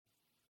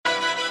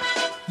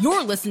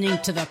You're listening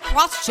to the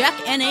Crosscheck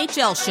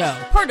NHL Show,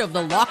 part of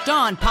the Locked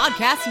On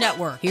Podcast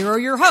Network. Here are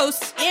your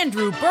hosts,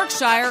 Andrew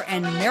Berkshire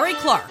and Mary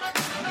Clark.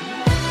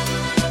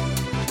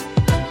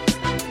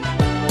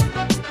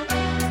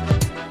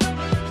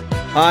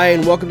 Hi,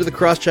 and welcome to the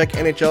Crosscheck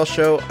NHL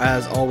Show.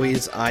 As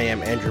always, I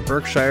am Andrew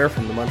Berkshire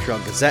from the Montreal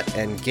Gazette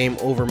and Game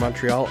Over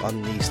Montreal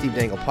on the Steve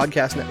Dangle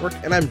Podcast Network,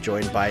 and I'm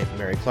joined by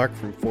Mary Clark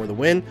from For the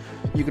Win.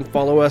 You can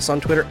follow us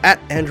on Twitter at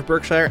Andrew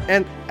Berkshire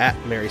and at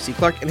Mary C.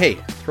 Clark. And hey,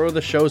 throw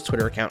the show's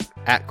Twitter account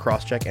at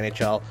Crosscheck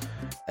NHL.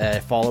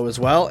 Follow as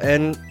well,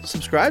 and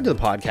subscribe to the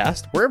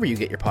podcast wherever you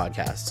get your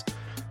podcasts.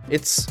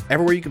 It's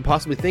everywhere you can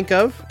possibly think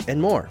of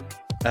and more.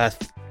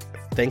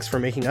 Thanks for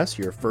making us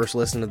your first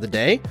listen of the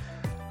day.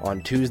 On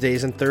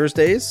Tuesdays and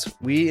Thursdays,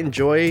 we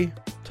enjoy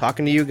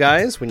talking to you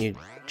guys when you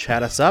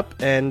chat us up,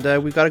 and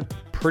we've got a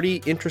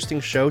pretty interesting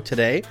show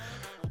today.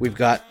 We've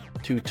got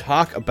to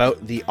talk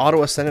about the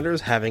Ottawa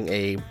Senators having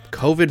a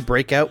COVID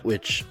breakout,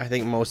 which I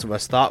think most of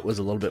us thought was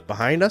a little bit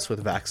behind us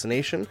with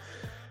vaccination,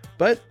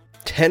 but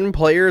 10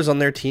 players on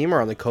their team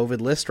are on the COVID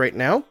list right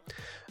now.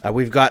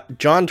 We've got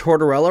John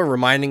Tortorella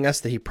reminding us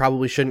that he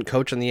probably shouldn't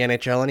coach in the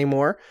NHL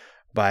anymore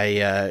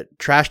by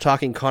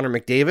trash-talking Connor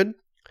McDavid.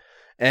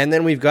 And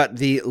then we've got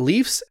the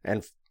Leafs,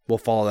 and we'll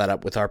follow that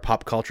up with our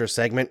pop culture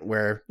segment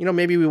where,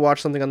 maybe we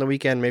watched something on the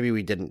weekend, maybe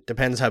we didn't.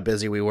 Depends how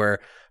busy we were.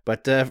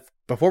 But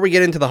before we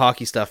get into the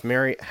hockey stuff,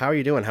 Mary, how are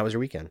you doing? How was your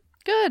weekend?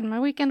 Good.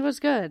 My weekend was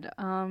good.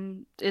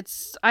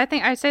 I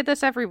think I say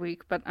this every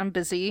week, but I'm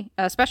busy,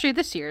 especially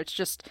this year. It's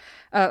just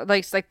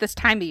like this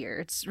time of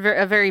year. It's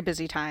a very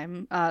busy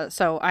time.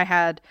 So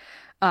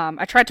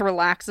I tried to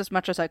relax as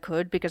much as I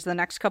could because the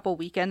next couple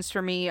weekends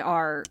for me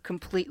are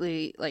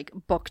completely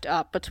booked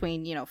up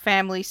between,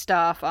 family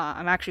stuff.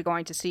 I'm actually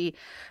going to see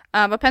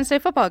a Penn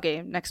State football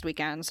game next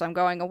weekend. So I'm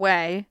going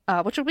away,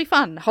 which will be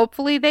fun.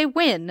 Hopefully they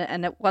win.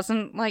 And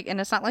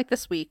it's not like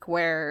this week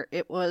where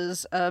it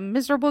was a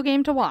miserable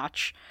game to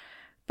watch.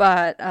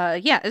 But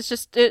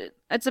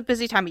it's a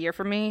busy time of year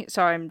for me.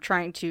 So I'm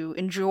trying to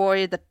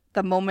enjoy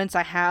the moments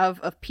I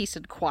have of peace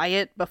and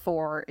quiet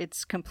before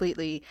it's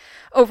completely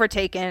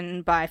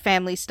overtaken by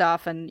family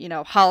stuff and,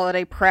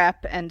 holiday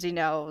prep and,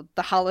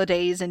 the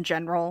holidays in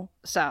general.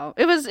 So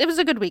it was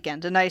a good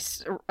weekend, a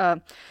nice,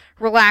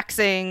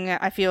 relaxing,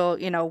 I feel,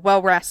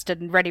 well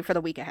rested and ready for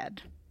the week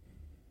ahead.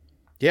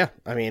 Yeah.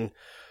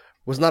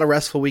 Was not a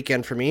restful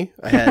weekend for me.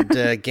 I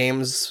had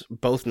games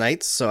both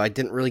nights, so I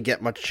didn't really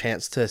get much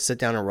chance to sit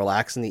down and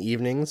relax in the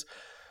evenings.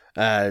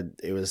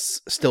 It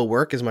was still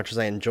work as much as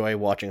I enjoy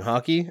watching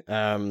hockey.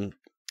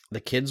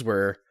 The kids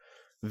were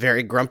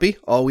very grumpy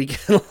all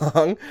weekend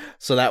long,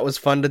 so that was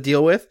fun to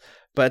deal with.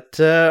 But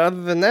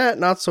other than that,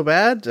 not so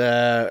bad.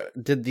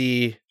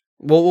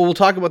 We'll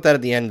talk about that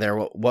at the end there,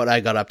 what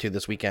I got up to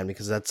this weekend,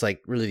 because that's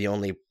really the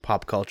only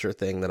pop culture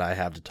thing that I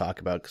have to talk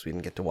about because we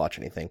didn't get to watch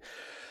anything.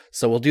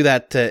 So we'll do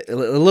that a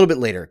little bit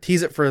later.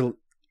 Tease it for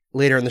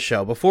later in the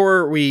show.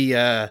 Before we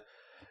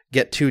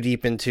get too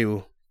deep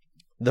into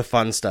the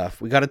fun stuff,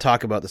 we got to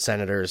talk about the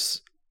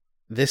Senators.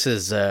 This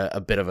is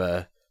a bit of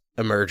a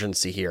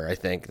emergency here, I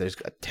think. There's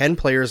 10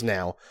 players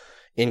now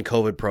in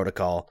COVID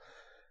protocol.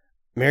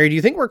 Mary, do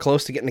you think we're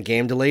close to getting a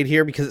game delayed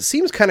here? Because it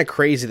seems kind of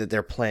crazy that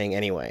they're playing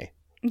anyway.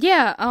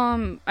 Yeah,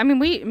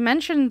 we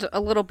mentioned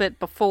a little bit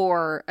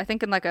before, I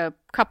think in a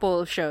couple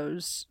of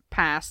shows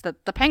past,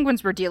 that the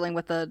Penguins were dealing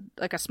with a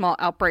small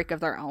outbreak of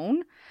their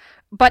own.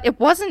 But it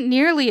wasn't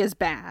nearly as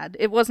bad.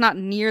 It was not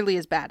nearly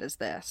as bad as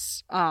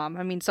this.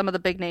 Some of the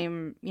big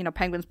name,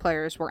 Penguins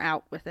players were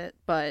out with it,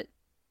 but,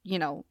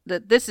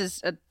 this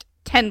is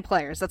 10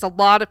 players. That's a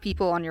lot of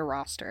people on your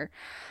roster.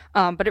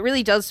 But it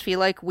really does feel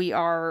like we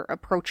are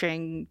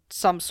approaching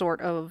some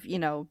sort of,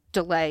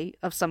 delay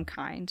of some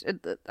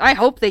kind. I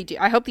hope they do.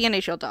 I hope the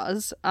NHL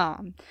does.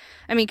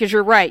 Because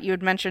you're right. You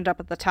had mentioned up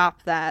at the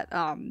top that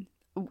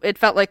it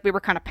felt like we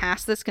were kind of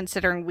past this,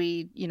 considering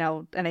we,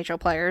 NHL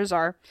players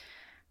are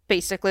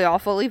basically all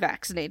fully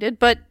vaccinated,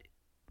 but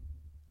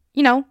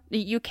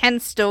you can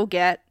still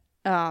get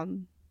it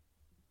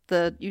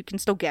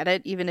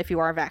even if you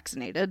are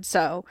vaccinated.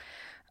 So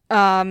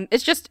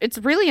it's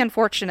really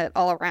unfortunate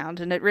all around,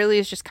 and it really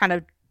is just kind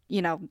of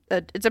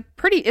it's a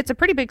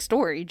pretty big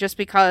story, just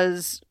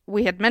because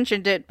we had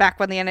mentioned it back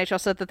when the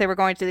NHL said that they were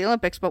going to the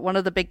Olympics, but one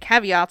of the big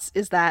caveats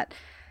is that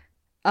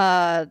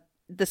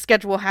the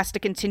schedule has to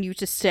continue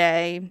to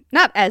stay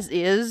not as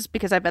is,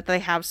 because I bet they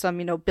have some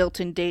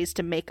built-in days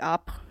to make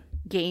up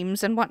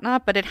games and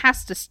whatnot, but it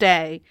has to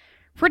stay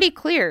pretty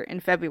clear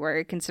in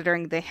February,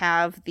 considering they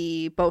have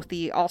both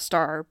the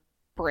All-Star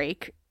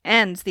break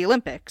and the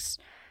Olympics.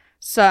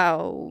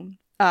 So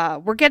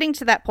we're getting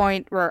to that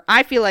point where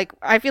I feel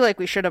like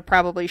we should have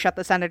probably shut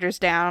the Senators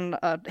down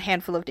a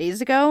handful of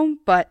days ago,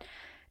 but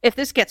if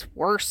this gets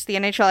worse, the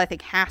NHL, I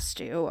think, has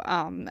to.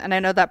 And I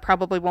know that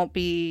probably won't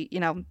be,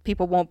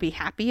 people won't be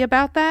happy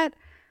about that.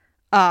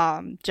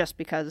 Just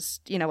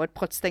because, it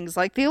puts things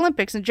like the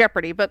Olympics in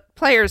jeopardy, but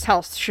players'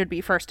 health should be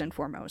first and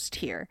foremost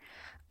here.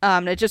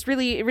 It just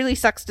it really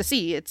sucks to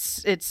see.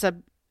 It's a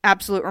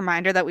absolute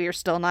reminder that we are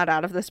still not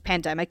out of this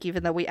pandemic,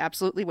 even though we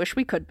absolutely wish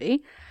we could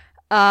be.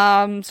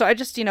 So I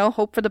just,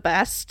 hope for the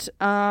best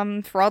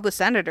for all the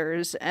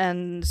Senators.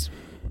 And,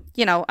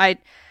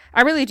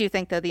 I really do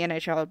think that the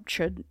NHL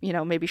should,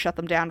 maybe shut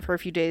them down for a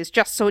few days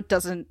just so it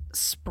doesn't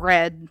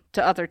spread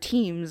to other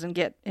teams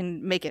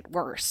and make it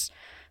worse.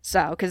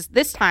 So, because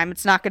this time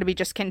it's not going to be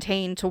just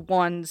contained to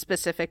one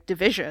specific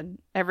division.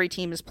 Every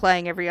team is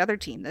playing every other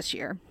team this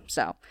year.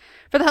 So,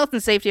 for the health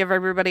and safety of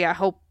everybody, I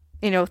hope,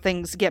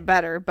 things get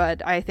better.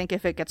 But I think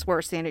if it gets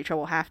worse, the NHL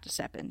will have to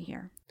step in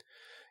here.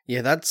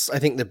 Yeah, that's, I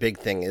think the big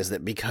thing is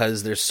that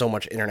because there's so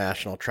much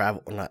international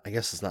travel,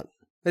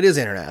 it is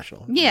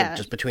international. Yeah.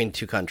 Just between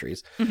two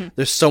countries. Mm-hmm.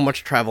 There's so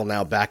much travel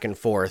now back and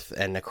forth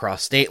and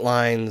across state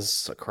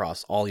lines,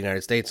 across all the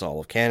United States,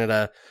 all of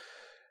Canada.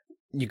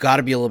 You got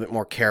to be a little bit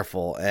more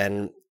careful.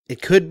 And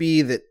it could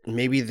be that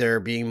maybe they're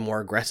being more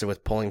aggressive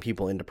with pulling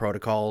people into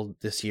protocol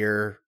this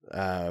year,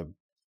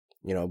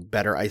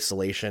 better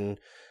isolation.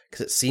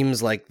 Because it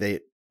seems like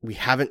we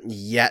haven't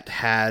yet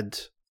had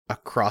a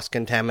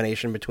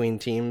cross-contamination between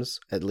teams,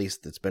 at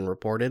least it's been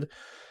reported.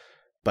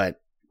 But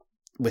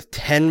with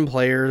 10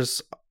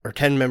 players or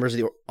 10 members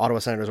of the Ottawa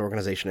Senators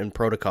organization in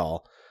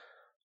protocol,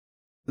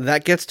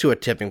 that gets to a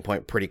tipping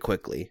point pretty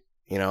quickly.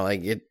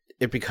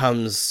 It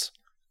becomes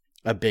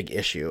a big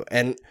issue.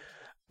 And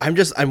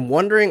I'm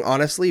wondering,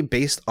 honestly,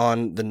 based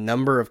on the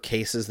number of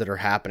cases that are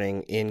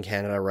happening in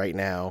Canada right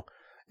now,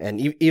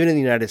 and even in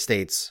the United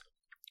States,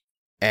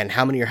 and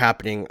how many are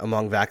happening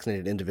among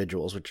vaccinated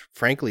individuals, which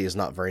frankly is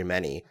not very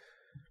many,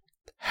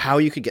 how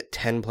you could get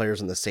 10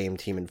 players on the same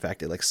team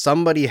infected. Like,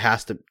 somebody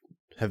has to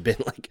have been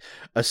like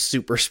a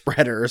super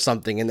spreader or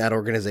something in that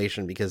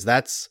organization, because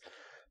that's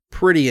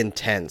pretty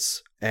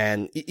intense.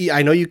 And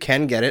I know you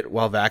can get it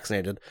while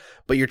vaccinated,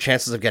 but your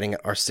chances of getting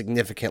it are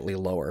significantly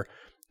lower.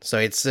 So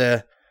it's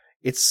a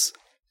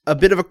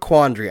bit of a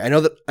quandary. I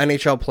know that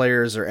NHL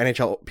players or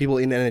people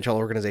in NHL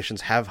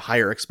organizations have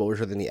higher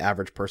exposure than the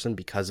average person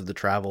because of the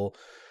travel,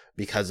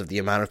 because of the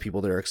amount of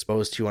people they're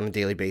exposed to on a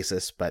daily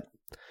basis. But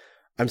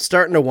I'm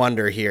starting to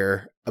wonder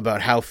here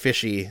about how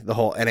fishy the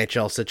whole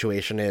NHL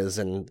situation is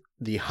and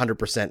the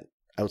 100%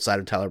 outside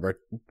of Tyler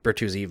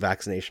Bertuzzi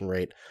vaccination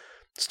rate.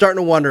 Starting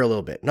to wonder a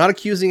little bit. Not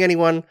accusing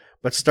anyone,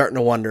 but starting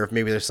to wonder if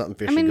maybe there's something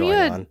fishy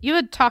going on. You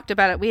had talked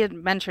about it. We had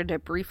mentioned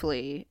it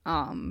briefly.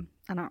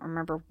 I don't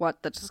remember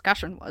what the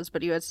discussion was,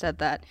 but you had said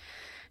that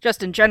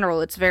just in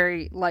general, it's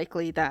very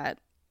likely that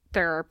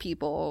there are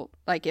people,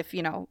 like if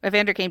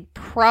Evander Kane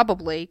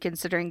probably,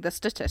 considering the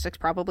statistics,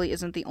 probably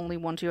isn't the only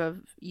one to have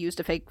used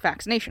a fake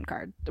vaccination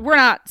card. We're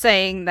not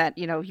saying that,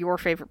 your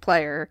favorite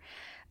player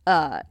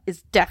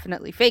is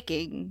definitely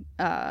faking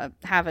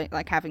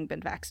having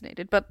been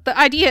vaccinated, but the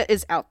idea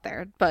is out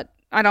there. But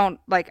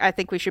I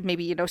think we should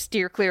maybe,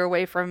 steer clear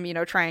away from,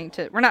 trying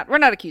to, we're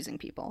not accusing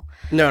people.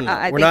 No,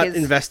 we're not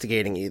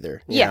investigating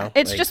either.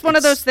 It's just one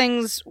of those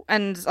things.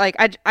 And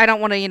I don't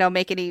want to,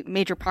 make any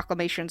major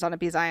proclamations on it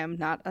because I am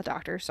not a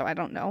doctor. So I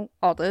don't know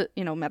all the,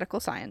 medical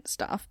science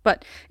stuff,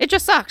 but it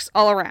just sucks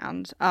all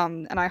around.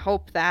 And I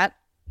hope that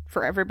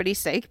for everybody's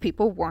sake,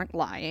 people weren't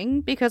lying,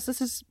 because this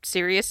is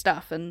serious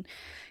stuff. And,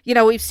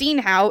 we've seen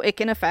how it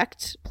can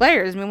affect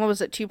players. I mean, what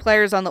was it? 2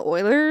 players on the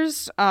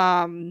Oilers,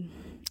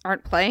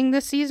 aren't playing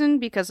this season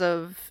because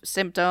of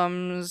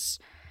symptoms,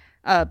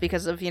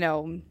 because of,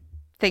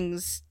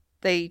 things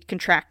they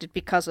contracted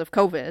because of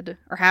COVID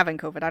or having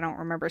COVID. I don't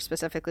remember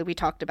specifically. We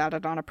talked about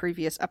it on a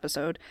previous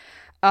episode.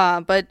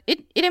 But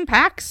it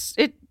impacts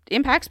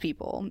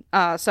people.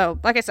 So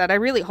like I said, I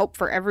really hope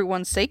for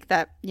everyone's sake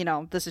that,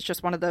 this is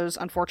just one of those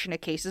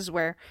unfortunate cases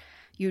where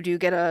you do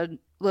get a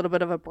little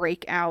bit of a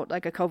breakout,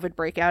 like a COVID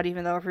breakout,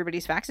 even though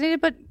everybody's vaccinated,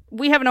 but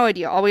we have no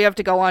idea. All we have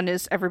to go on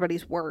is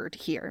everybody's word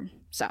here.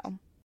 So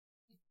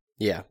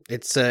yeah,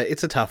 it's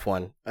a tough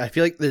one. I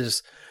feel like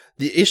the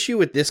issue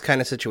with this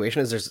kind of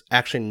situation is there's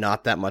actually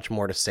not that much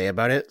more to say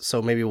about it.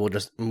 So maybe we'll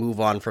just move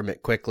on from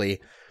it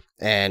quickly.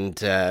 And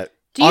do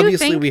you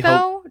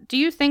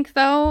think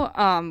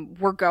though,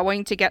 we're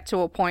going to get to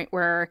a point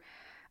where,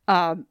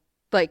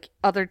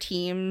 other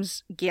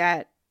teams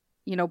get,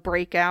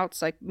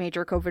 breakouts, like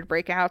major COVID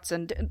breakouts?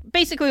 And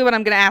basically what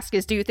I'm going to ask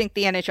is, do you think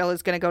the NHL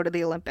is going to go to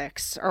the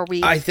Olympics?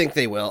 I think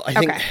they will. I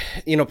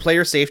think,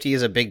 player safety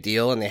is a big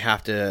deal and they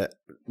have to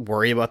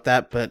worry about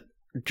that. But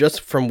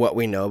just from what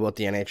we know about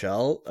the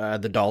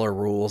NHL, the dollar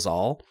rules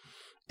all.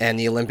 And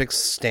the Olympics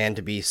stand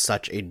to be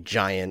such a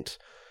giant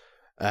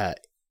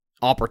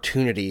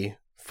opportunity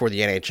for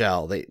the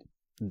NHL.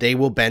 They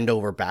will bend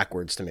over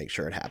backwards to make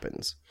sure it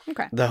happens.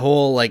 Okay. The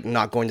whole,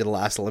 not going to the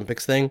last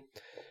Olympics thing,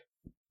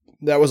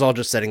 that was all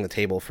just setting the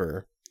table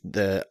for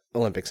the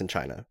Olympics in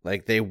China.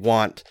 They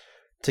want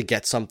to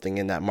get something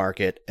in that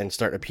market and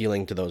start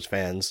appealing to those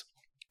fans.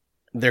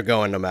 They're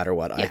going no matter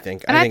what, yeah. I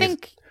think. And I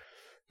think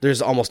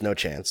there's almost no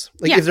chance.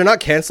 If they're not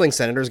canceling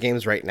Senators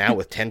games right now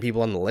with 10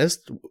 people on the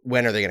list,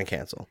 when are they going to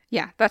cancel?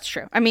 Yeah, that's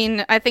true. I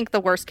mean, I think the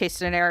worst case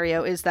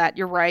scenario is that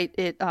you're right.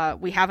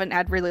 We haven't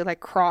had really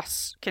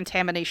cross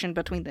contamination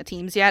between the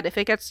teams yet. If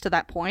it gets to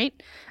that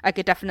point, I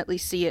could definitely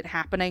see it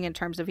happening in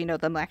terms of,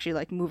 them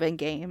actually moving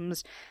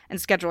games and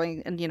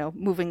scheduling and,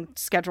 moving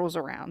schedules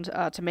around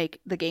to make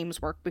the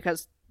games work,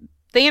 because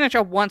the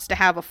NHL wants to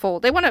have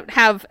they want to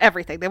have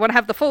everything. They want to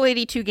have the full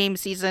 82 game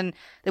season.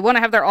 They want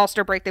to have their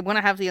All-Star break. They want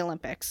to have the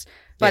Olympics.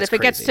 But if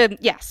it gets to,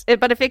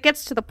 but if it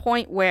gets to the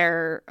point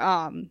where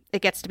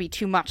it gets to be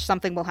too much,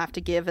 something will have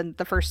to give. And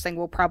the first thing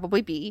will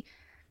probably be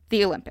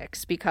the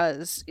Olympics,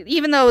 because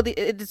even though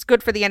it's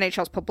good for the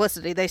NHL's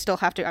publicity, they still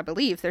have to, I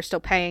believe, they're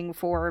still paying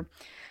for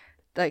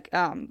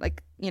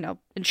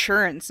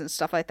insurance and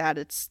stuff like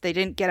that. They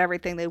didn't get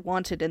everything they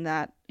wanted in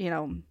that,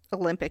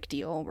 Olympic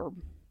deal, or,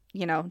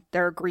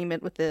 their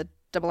agreement with the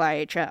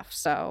IIHF.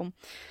 So,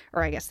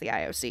 or I guess the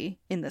IOC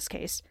in this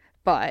case.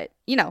 But,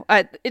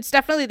 it's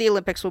definitely the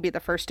Olympics will be the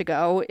first to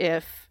go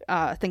if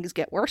things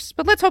get worse.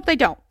 But let's hope they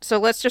don't. So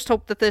let's just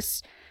hope that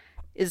this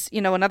is,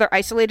 another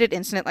isolated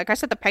incident. Like I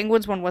said, the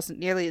Penguins one wasn't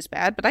nearly as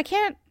bad, but I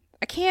can't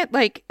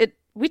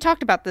we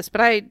talked about this,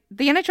 but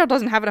the NHL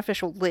doesn't have an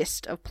official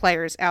list of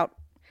players out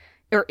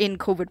or in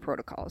COVID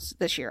protocols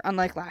this year,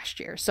 unlike last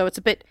year. So it's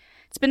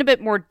been a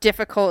bit more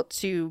difficult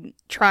to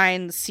try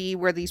and see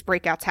where these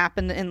breakouts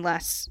happen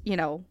unless,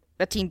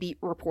 a team beat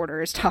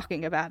reporter is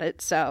talking about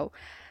it. So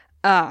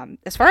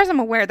as far as I'm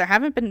aware, there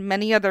haven't been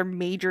many other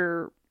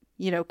major,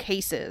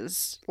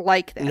 cases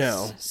like this.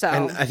 No. So,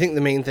 and I think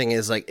the main thing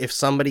is, like, if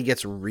somebody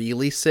gets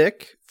really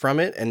sick from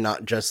it and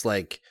not just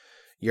like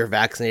you're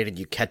vaccinated,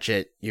 you catch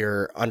it,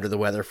 you're under the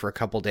weather for a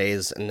couple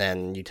days, and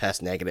then you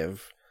test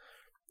negative,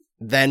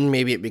 then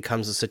maybe it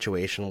becomes a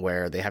situation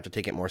where they have to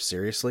take it more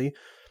seriously.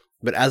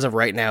 But as of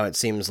right now, it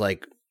seems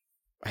like,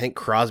 I think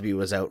Crosby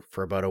was out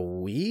for about a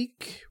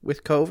week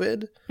with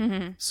COVID.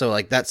 Mm-hmm. So,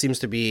 like, that seems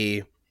to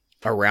be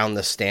around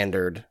the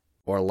standard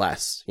or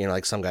less.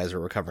 Like, some guys are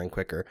recovering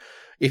quicker.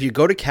 If you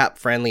go to Cap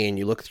Friendly and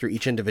you look through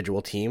each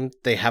individual team,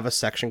 they have a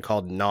section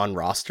called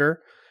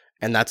non-roster,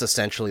 and that's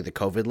essentially the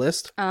COVID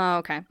list. Oh,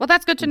 okay. Well,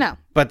 that's good to know.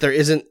 But there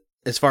isn't,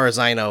 as far as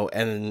I know,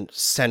 an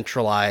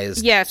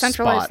centralized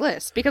centralized spot.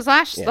 list, because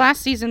last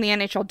season the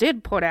NHL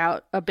did put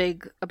out a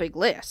big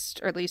list,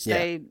 or at least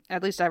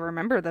I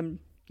remember them,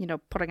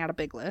 putting out a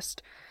big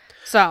list.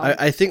 So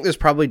I think there's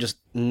probably just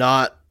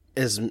not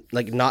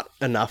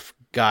enough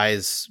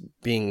guys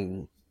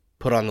being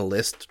put on the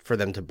list for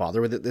them to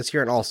bother with it this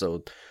year, and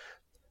also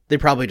they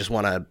probably just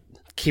want to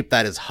keep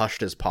that as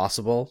hushed as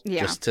possible,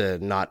 just to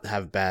not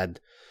have bad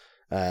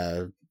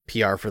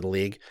PR for the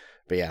league.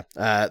 But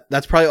yeah,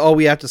 that's probably all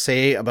we have to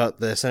say about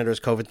the Senators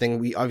COVID thing.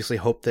 We obviously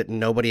hope that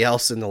nobody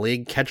else in the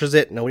league catches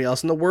it. Nobody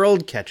else in the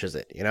world catches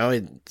it.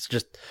 It's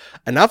just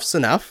enough's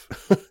enough.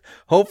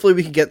 Hopefully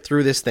we can get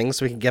through this thing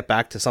so we can get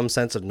back to some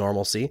sense of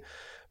normalcy.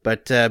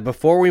 But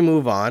before we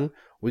move on,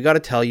 we got to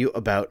tell you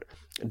about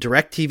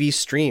DirecTV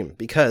Stream,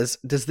 because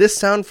does this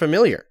sound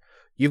familiar?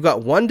 You've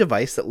got one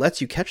device that lets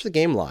you catch the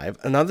game live,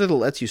 another that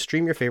lets you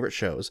stream your favorite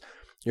shows.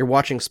 You're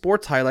watching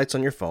sports highlights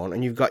on your phone,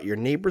 and you've got your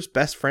neighbor's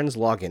best friend's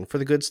login for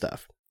the good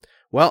stuff.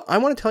 Well, I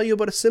want to tell you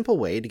about a simple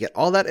way to get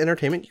all that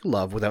entertainment you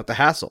love without the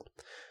hassle,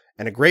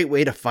 and a great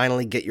way to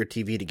finally get your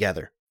TV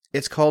together.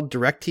 It's called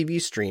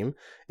DirecTV Stream,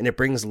 and it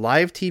brings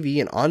live TV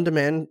and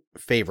on-demand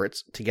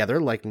favorites together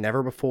like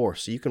never before,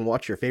 so you can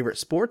watch your favorite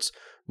sports,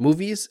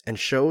 movies, and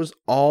shows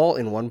all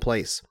in one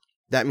place.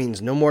 That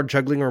means no more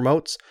juggling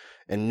remotes,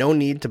 and no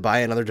need to buy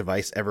another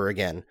device ever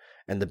again.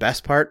 And the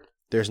best part,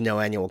 there's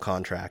no annual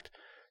contract.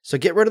 So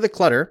get rid of the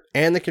clutter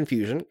and the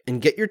confusion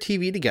and get your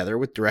TV together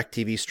with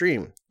DirecTV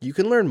Stream. You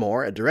can learn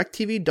more at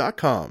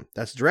directtv.com.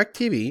 That's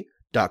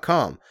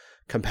directtv.com.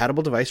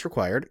 Compatible device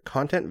required.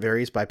 Content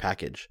varies by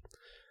package.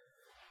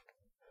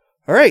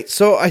 All right,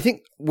 so I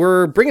think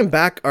we're bringing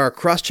back our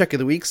cross-check of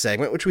the week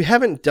segment, which we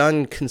haven't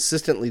done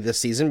consistently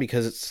this season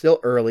because it's still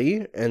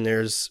early and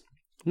there's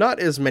not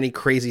as many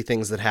crazy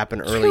things that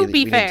happen early that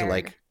we need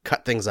to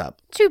cut things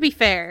up. To be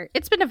fair,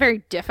 it's been a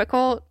very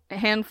difficult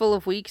handful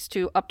of weeks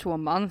to up to a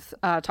month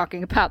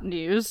talking about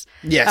news.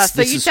 Yes,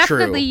 so this is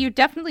true. You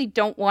definitely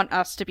don't want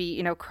us to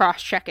be,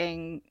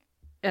 cross-checking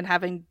and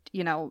having,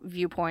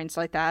 viewpoints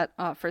like that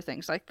for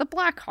things like the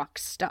Blackhawks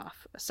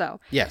stuff. So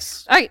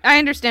yes, I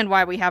understand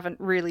why we haven't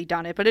really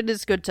done it, but it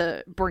is good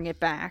to bring it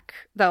back.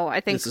 Though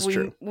I think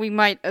we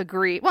might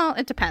agree. Well,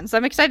 it depends.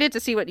 I'm excited to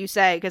see what you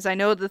say, because I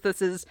know that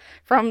this is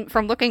from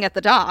looking at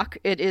the doc,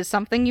 it is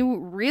something you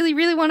really,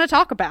 really want to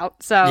talk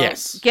about. So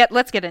yes,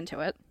 let's get into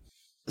it.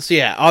 So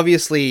yeah,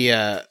 obviously,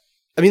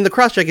 the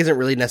cross-check isn't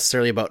really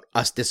necessarily about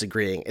us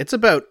disagreeing. It's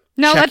about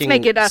let's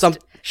make it us.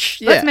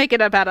 Let's make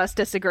it about us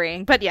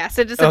disagreeing. But yes,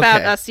 it is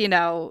about us,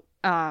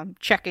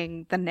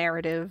 checking the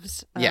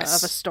narratives of a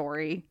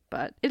story.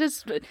 But it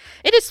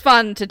is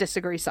fun to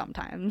disagree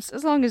sometimes,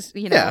 as long as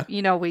we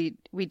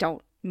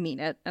don't mean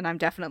it. And I'm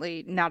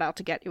definitely not out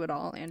to get you at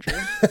all, Andrew.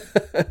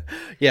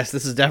 Yes,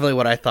 this is definitely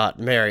what I thought.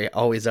 Mary,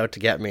 always out to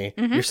get me.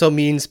 Mm-hmm. You're so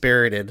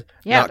mean-spirited,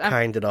 not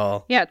kind at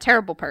all. Yeah,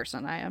 terrible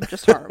person. I am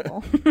just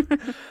horrible.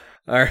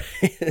 All right,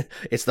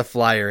 it's the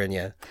Flyer in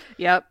you.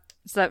 Yep.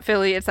 It's that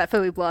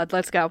Philly blood.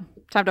 Let's go.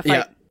 Time to fight.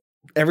 Yeah.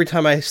 Every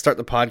time I start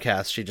the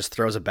podcast, she just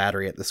throws a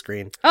battery at the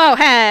screen. Oh,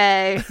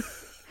 hey!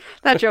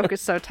 That joke is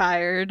so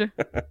tired.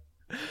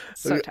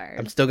 So tired.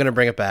 I'm still going to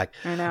bring it back.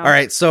 I know. All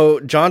right, so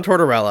John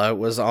Tortorella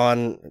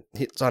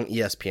it's on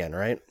ESPN,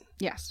 right?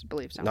 Yes, I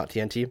believe so. Not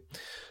TNT.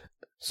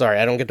 Sorry,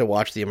 I don't get to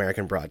watch the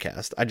American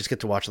broadcast. I just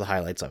get to watch the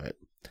highlights of it.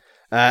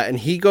 And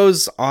he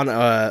goes on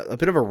a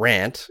bit of a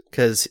rant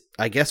because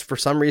I guess for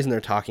some reason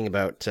they're talking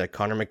about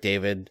Connor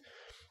McDavid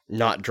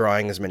not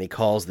drawing as many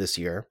calls this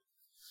year.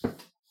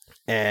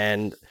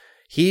 And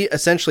he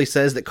essentially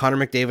says that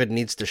Connor McDavid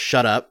needs to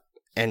shut up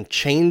and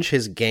change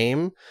his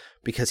game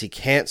because he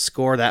can't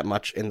score that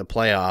much in the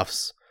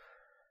playoffs.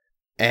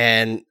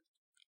 And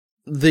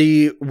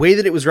the way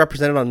that it was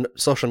represented on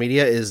social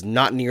media is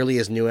not nearly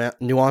as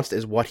nuanced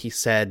as what he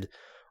said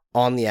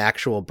on the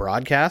actual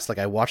broadcast. Like,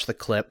 I watched the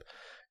clip,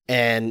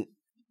 and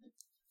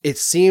it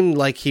seemed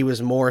like he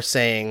was more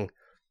saying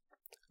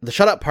the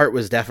shut up part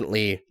was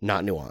definitely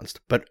not nuanced,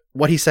 but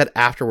what he said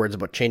afterwards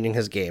about changing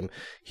his game,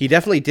 he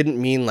definitely didn't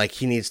mean like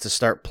he needs to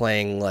start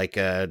playing like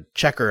a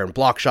checker and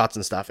block shots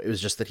and stuff. It was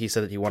just that he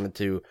said that he wanted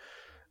to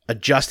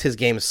adjust his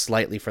game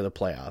slightly for the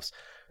playoffs.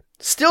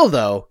 Still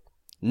though,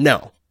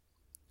 no.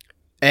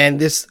 And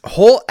this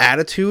whole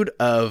attitude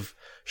of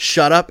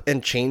shut up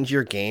and change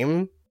your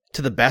game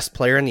to the best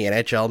player in the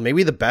NHL,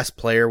 maybe the best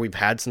player we've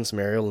had since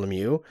Mario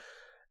Lemieux,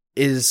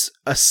 is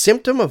a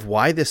symptom of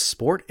why this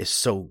sport is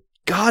so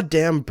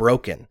goddamn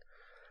broken.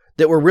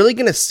 That we're really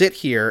going to sit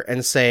here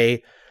and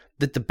say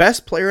that the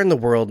best player in the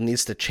world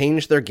needs to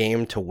change their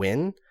game to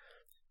win.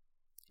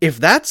 If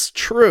that's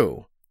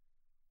true,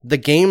 the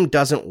game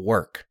doesn't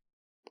work.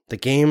 The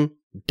game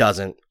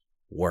doesn't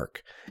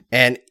work.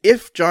 And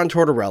if John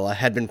Tortorella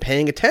had been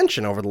paying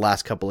attention over the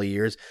last couple of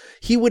years,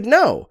 he would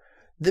know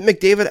that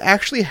McDavid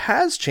actually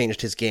has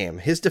changed his game.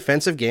 His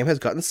defensive game has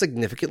gotten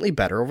significantly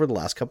better over the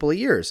last couple of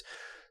years.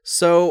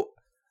 So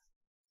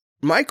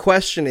my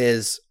question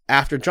is,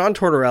 after John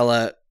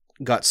Tortorella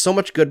got so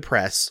much good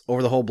press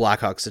over the whole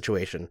Blackhawks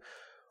situation,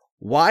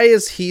 why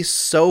is he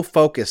so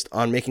focused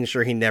on making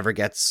sure he never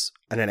gets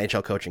an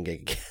NHL coaching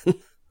gig again?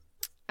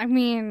 I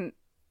mean,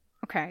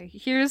 okay,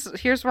 here's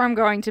where I'm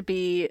going to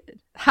be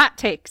hot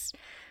takes.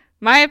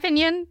 My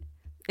opinion,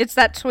 it's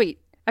that tweet.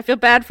 I feel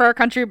bad for our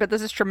country, but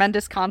this is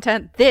tremendous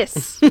content.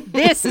 This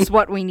is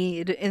what we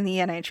need in the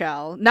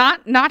NHL.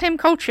 Not him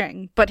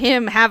coaching, but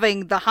him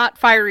having the hot,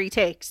 fiery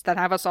takes that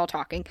have us all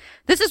talking.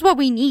 This is what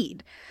we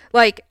need.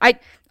 Like, I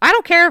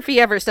don't care if he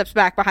ever steps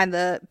back behind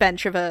the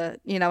bench of an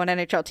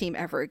NHL team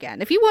ever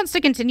again. If he wants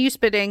to continue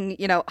spitting,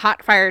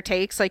 hot fire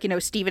takes like,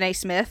 Stephen A.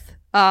 Smith,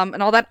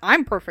 and all that,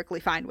 I'm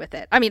perfectly fine with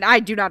it. I mean, I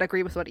do not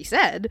agree with what he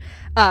said,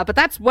 but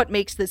that's what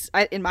makes this,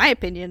 in my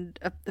opinion,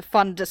 a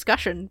fun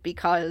discussion,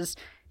 because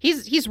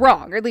he's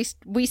wrong, or at least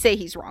we say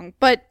he's wrong,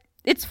 but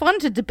it's fun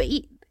to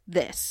debate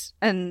this.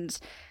 And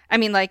I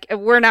mean, like,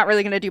 we're not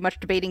really going to do much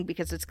debating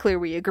because it's clear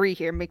we agree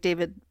here.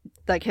 McDavid,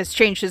 like, has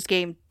changed his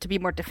game to be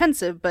more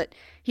defensive, but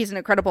he's an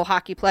incredible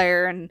hockey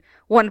player, and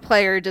one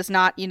player does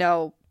not,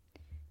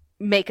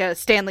 make a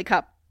Stanley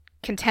Cup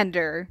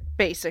contender,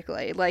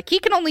 basically. Like, he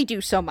can only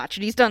do so much,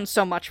 and he's done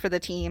so much for the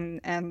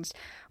team, and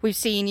we've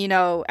seen,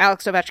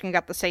 Alex Ovechkin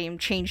got the same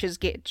change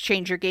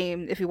your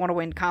game if you want to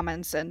win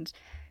comments, and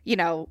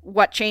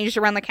what changed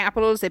around the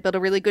Capitals, they built a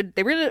really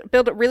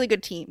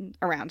good team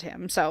around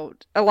him. So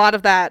a lot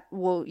of that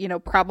will,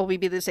 probably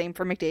be the same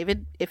for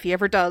McDavid if he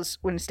ever does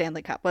win a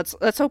Stanley Cup.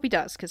 Let's hope he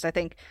does, because I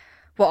think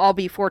we'll all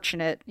be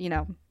fortunate,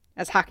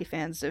 as hockey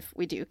fans if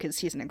we do, because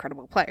he's an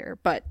incredible player.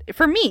 But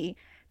for me,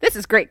 this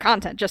is great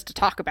content just to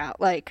talk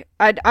about. Like,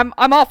 I'm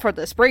all for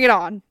this. Bring it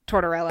on,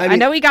 Tortorella. I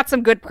know he got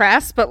some good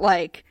press, but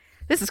like,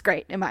 this is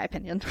great, in my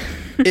opinion.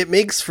 It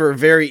makes for a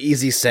very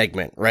easy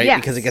segment, right?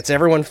 Yes. Because it gets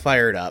everyone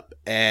fired up.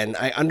 And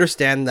I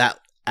understand that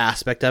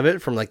aspect of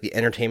it from like the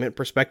entertainment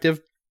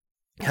perspective.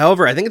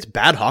 However, I think it's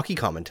bad hockey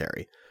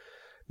commentary.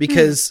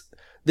 Because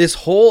this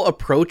whole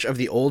approach of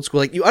the old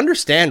school, like, you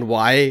understand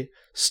why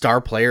star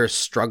players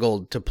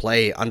struggled to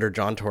play under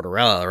John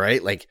Tortorella,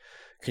 right? Like,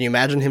 can you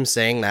imagine him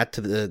saying that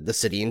to the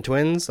Sedin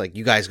twins? Like,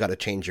 you guys got to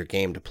change your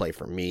game to play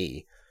for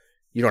me.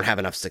 You don't have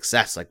enough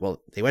success. Like,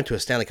 well, they went to a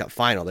Stanley Cup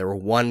final. They were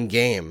one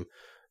game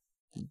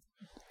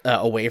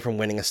away from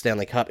winning a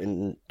Stanley Cup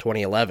in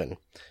 2011,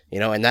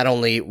 and that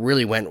only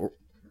really went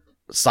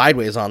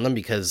sideways on them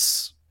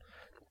because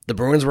the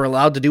Bruins were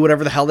allowed to do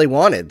whatever the hell they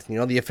wanted.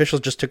 The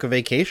officials just took a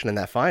vacation in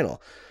that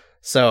final.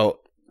 So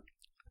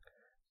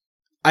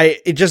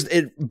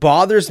it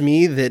bothers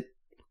me that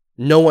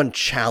no one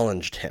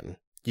challenged him.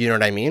 You know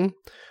what I mean?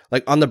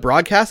 Like, on the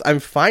broadcast, I'm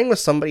fine with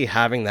somebody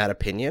having that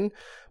opinion,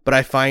 but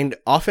I find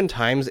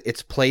oftentimes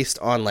it's placed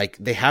on, like,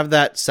 they have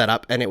that set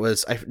up, and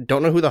I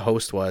don't know who the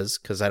host was,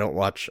 because I don't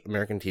watch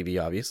American TV,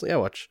 obviously. I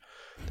watch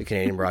the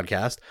Canadian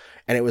broadcast.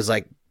 And it was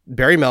like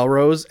Barry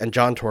Melrose and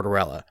John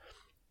Tortorella.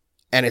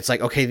 And it's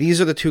like, okay,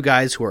 these are the two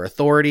guys who are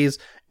authorities,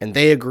 and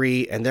they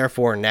agree, and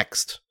therefore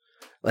next.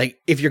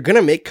 Like, if you're going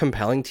to make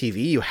compelling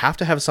TV, you have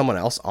to have someone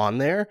else on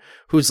there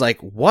who's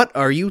like, what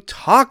are you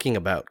talking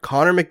about?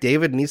 Connor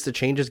McDavid needs to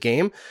change his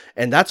game.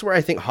 And that's where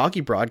I think hockey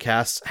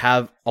broadcasts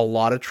have a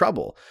lot of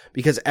trouble,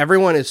 because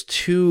everyone is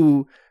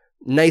too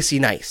nicey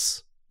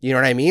nice. You know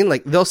what I mean?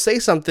 Like, they'll say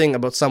something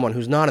about someone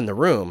who's not in the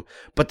room,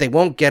 but they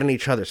won't get in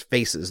each other's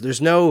faces.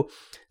 There's no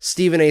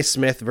Stephen A.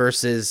 Smith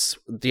versus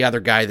the other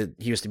guy that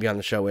he used to be on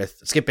the show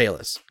with, Skip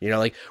Bayless,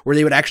 like, where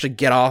they would actually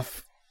get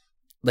off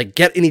like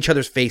get in each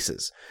other's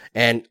faces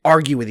and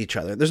argue with each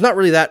other. There's not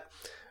really that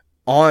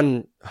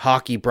on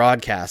hockey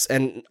broadcasts.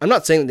 And I'm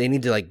not saying that they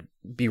need to like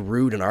be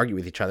rude and argue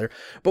with each other,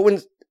 but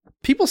when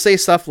people say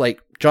stuff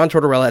like John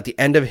Tortorella at the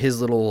end of his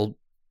little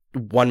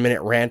 1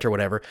 minute rant or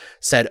whatever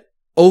said,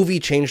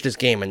 Ovi changed his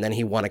game and then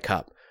he won a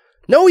cup.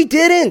 No, he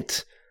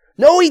didn't.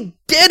 No, he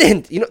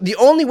didn't. You know, the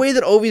only way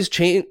that Ovi's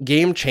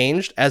game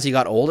changed as he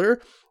got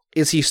older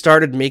is he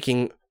started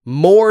making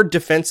more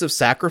defensive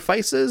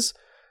sacrifices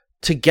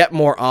to get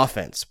more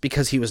offense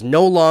because he was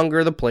no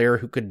longer the player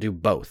who could do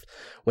both.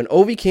 When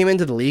Ovi came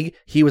into the league,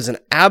 he was an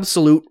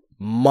absolute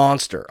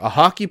monster, a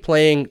hockey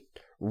playing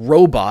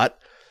robot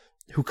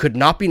who could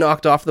not be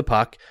knocked off the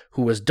puck,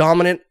 who was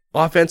dominant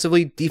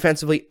offensively,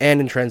 defensively, and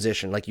in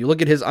transition. Like, you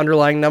look at his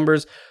underlying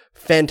numbers,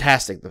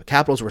 fantastic. The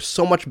Capitals were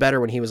so much better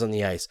when he was on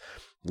the ice.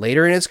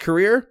 Later in his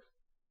career,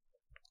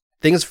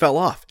 things fell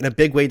off in a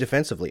big way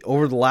defensively.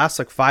 Over the last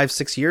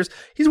 5-6 years,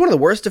 he's one of the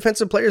worst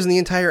defensive players in the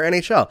entire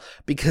NHL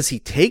because he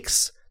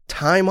takes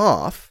time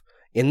off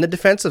in the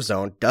defensive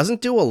zone,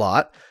 doesn't do a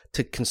lot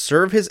to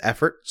conserve his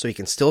effort so he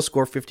can still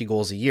score 50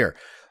 goals a year.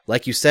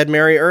 Like you said,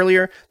 Mary,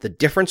 earlier, the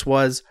difference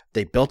was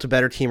they built a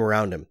better team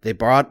around him. They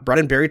brought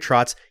in Barry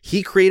Trotz.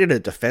 He created a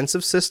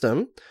defensive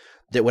system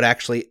that would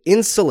actually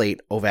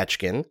insulate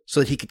Ovechkin so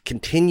that he could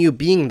continue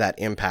being that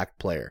impact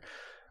player.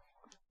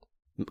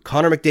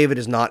 Connor McDavid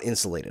is not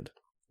insulated.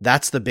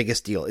 That's the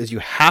biggest deal, is you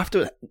have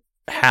to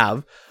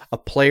have a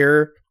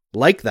player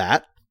like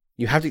that.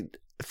 You have to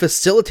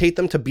facilitate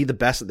them to be the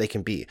best that they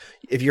can be.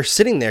 If you're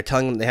sitting there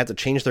telling them they have to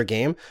change their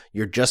game,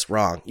 you're just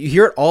wrong. You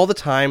hear it all the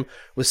time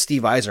with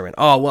Steve Yzerman.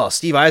 Oh, well,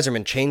 Steve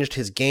Yzerman changed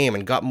his game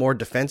and got more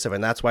defensive,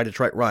 and that's why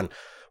Detroit won.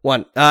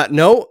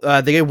 No,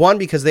 they won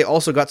because they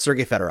also got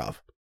Sergei Fedorov,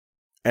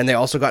 and they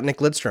also got Nick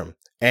Lidstrom,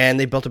 and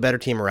they built a better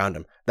team around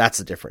him. That's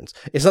the difference.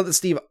 It's not that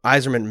Steve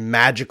Yzerman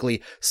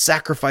magically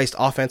sacrificed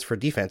offense for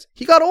defense.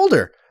 He got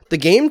older. The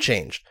game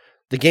changed.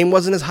 The game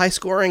wasn't as high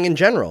scoring in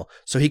general,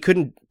 so he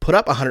couldn't put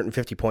up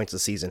 150 points a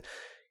season.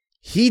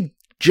 He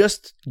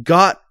just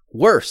got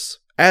worse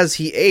as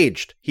he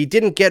aged. He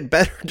didn't get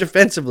better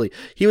defensively.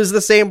 He was the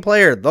same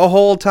player the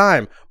whole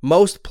time.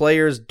 Most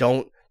players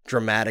don't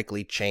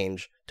dramatically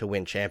change to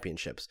win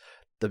championships.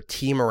 The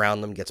team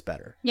around them gets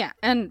better. Yeah,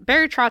 and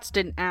Barry Trotz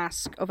didn't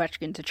ask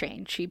Ovechkin to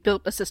change. He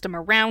built a system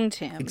around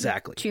him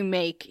exactly to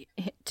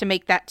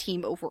make that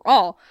team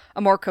overall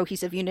a more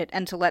cohesive unit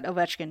and to let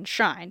Ovechkin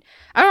shine.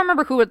 I don't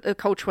remember who the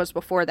coach was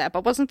before that,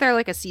 but wasn't there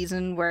like a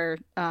season where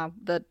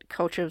the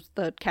coach of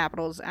the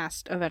Capitals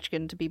asked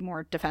Ovechkin to be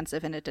more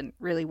defensive and it didn't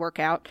really work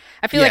out?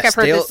 I feel like I've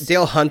heard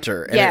Dale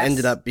Hunter, and yes. It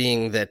ended up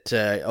being that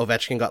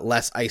Ovechkin got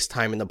less ice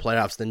time in the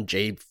playoffs than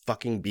Jay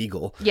fucking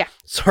Beagle. Yeah.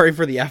 Sorry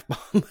for the F-bomb,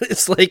 but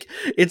it's like,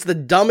 it's the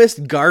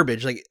dumbest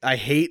garbage. Like, I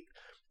hate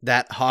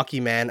that hockey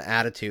man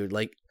attitude.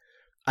 Like,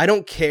 I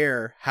don't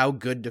care how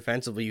good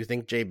defensively you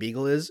think Jay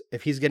Beagle is.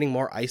 If he's getting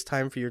more ice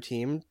time for your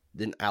team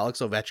than Alex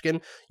Ovechkin,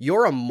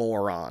 you're a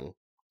moron.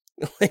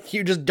 Like,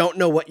 you just don't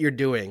know what you're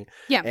doing.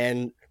 Yeah.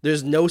 And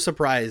there's no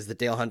surprise that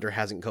Dale Hunter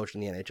hasn't coached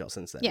in the NHL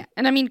since then. Yeah.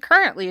 And I mean,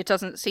 currently it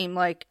doesn't seem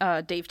like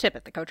Dave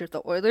Tippett, the coach of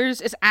the Oilers,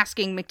 is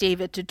asking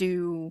McDavid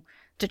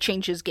to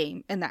change his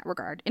game in that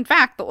regard. In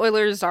fact, the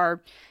Oilers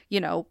are,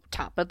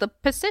 top of the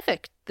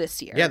Pacific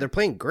this year. Yeah, they're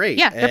playing great.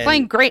 Yeah, they're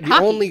playing great hockey.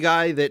 The only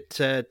guy that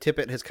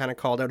Tippett has kind of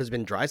called out has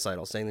been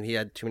Draisaitl, saying that he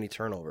had too many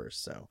turnovers.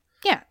 So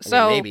yeah,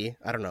 maybe.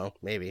 I don't know.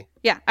 Maybe.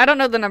 Yeah, I don't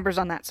know the numbers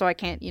on that, so I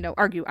can't,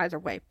 argue either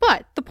way.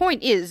 But the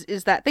point is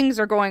that things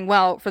are going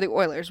well for the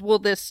Oilers. Will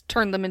this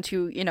turn them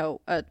into,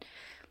 a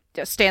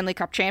Stanley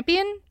Cup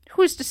champion?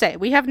 Who's to say?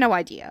 We have no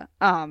idea.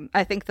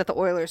 I think that the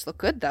Oilers look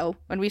good, though.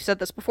 And we've said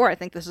this before. I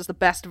think this is the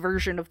best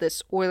version of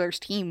this Oilers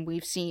team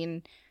we've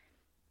seen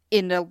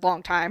in a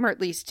long time, or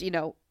at least,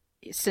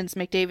 since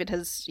McDavid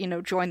has,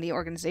 joined the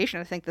organization.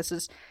 I think this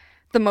is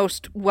the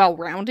most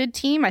well-rounded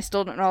team. I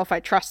still don't know if I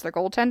trust their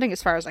goaltending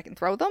as far as I can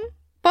throw them.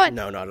 But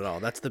no, not at all.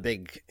 That's the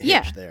big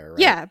hitch there, right?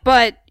 Yeah,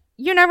 but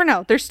you never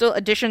know. There's still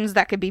additions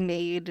that could be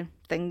made.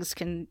 Things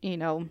can,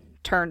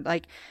 turn,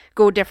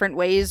 go different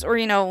ways. Or,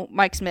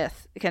 Mike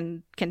Smith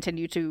can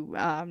continue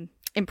to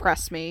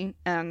impress me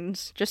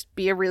and just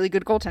be a really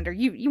good goaltender.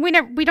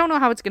 We don't know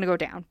how it's going to go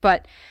down,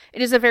 but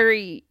it is a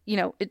very,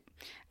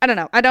 I don't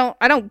know. I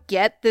don't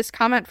get this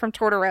comment from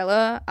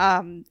Tortorella.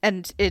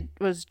 And it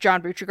was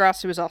John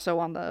Buccigross who was also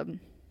on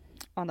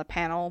the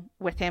panel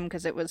with him,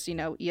 because it was,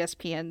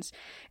 ESPN's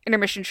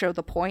intermission show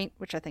The Point,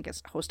 which I think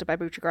is hosted by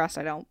Buccigross.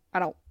 I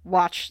don't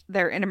watch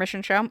their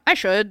intermission show. I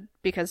should,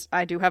 because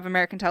I do have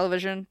American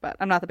television, but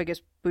I'm not the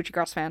biggest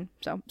Buccigross fan,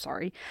 so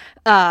sorry.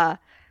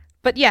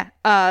 But yeah,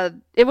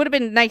 it would have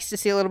been nice to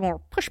see a little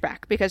more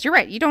pushback, because you're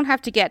right, you don't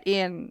have to get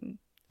in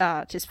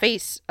his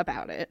face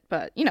about it,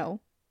 but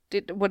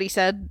what he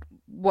said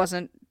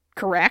wasn't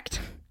correct.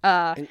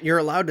 And you're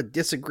allowed to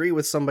disagree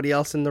with somebody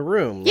else in the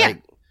room. Yeah.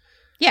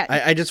 Yeah.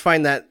 I just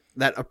find that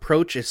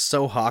approach is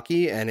so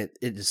hockey, and it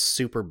is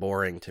super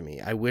boring to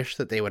me. I wish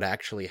that they would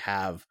actually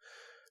have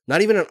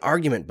not even an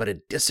argument, but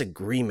a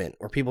disagreement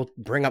where people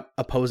bring up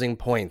opposing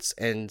points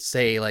and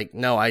say like,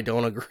 no, I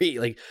don't agree.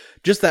 Like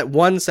just that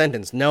one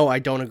sentence, no, I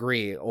don't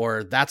agree,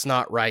 or that's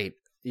not right.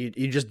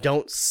 You just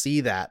don't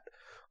see that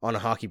on a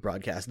hockey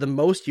broadcast. The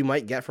most you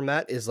might get from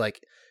that is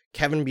like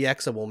Kevin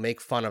Bieksa will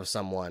make fun of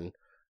someone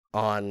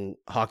on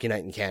Hockey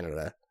Night in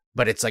Canada,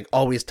 but it's like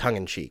always tongue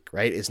in cheek,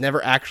 right? It's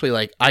never actually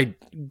like, I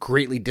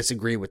greatly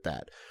disagree with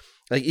that.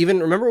 Like even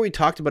remember we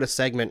talked about a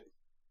segment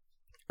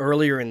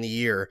earlier in the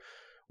year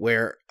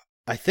where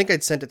I think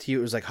I'd sent it to you.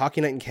 It was like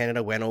Hockey Night in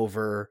Canada went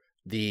over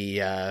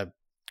the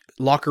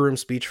locker room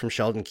speech from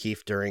Sheldon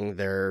Keefe during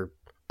their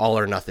All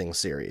or Nothing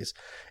series.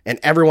 And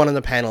everyone on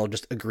the panel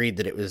just agreed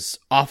that it was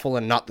awful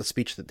and not the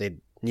speech that they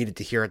needed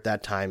to hear at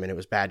that time. And it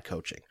was bad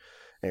coaching.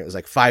 And it was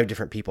like 5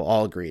 different people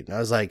all agreed. And I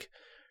was like,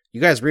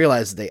 you guys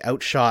realize that they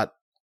outshot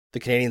the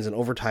Canadians in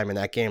overtime in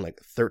that game,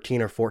 like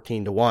 13 or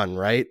 14 to 1,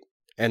 right?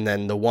 And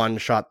then the one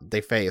shot that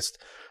they faced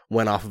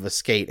went off of a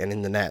skate and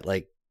in the net.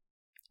 Like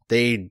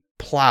they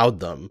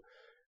plowed them.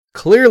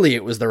 Clearly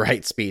it was the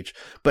right speech,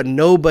 but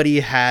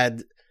nobody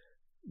had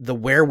the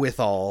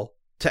wherewithal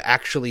to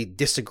actually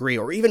disagree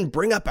or even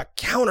bring up a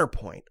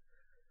counterpoint,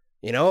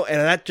 you know? And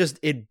that just,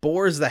 it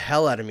bores the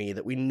hell out of me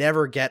that we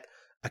never get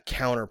a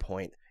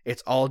counterpoint.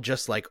 It's all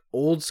just like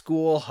old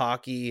school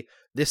hockey.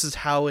 This is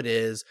how it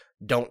is.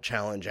 Don't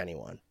challenge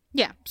anyone.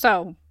 Yeah.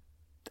 So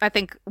I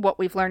think what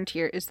we've learned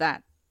here is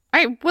that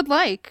I would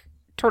like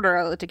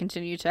Tortorella to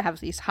continue to have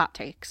these hot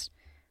takes,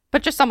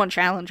 but just someone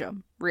challenge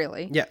him,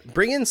 really. Yeah.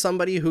 Bring in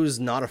somebody who's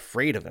not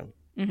afraid of him.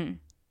 Mm-hmm.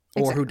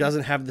 Or exactly. who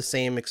doesn't have the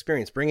same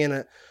experience. Bring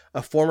in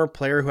a former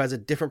player who has a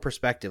different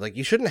perspective. Like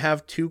you shouldn't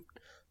have 2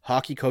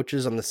 hockey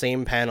coaches on the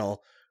same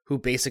panel who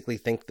basically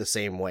think the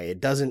same way. It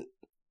doesn't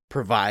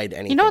provide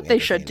anything. You know what they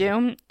should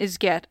do is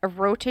get a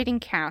rotating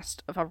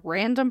cast of a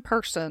random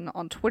person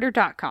on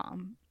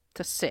twitter.com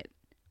to sit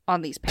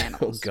on these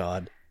panels. Oh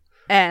God.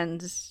 And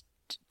just,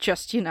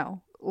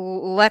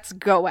 let's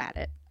go at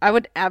it. I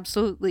would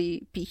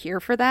absolutely be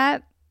here for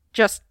that.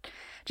 Just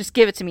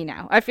give it to me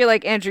now. I feel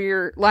like, Andrew,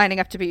 you're lining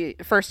up to be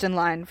first in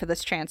line for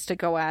this chance to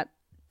go at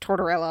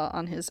Tortorella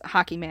on his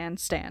hockey man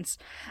stance.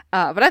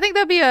 But I think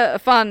that'd be a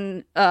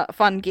fun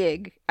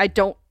gig.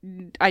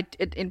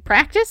 In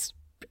practice,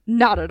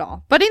 not at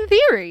all. But in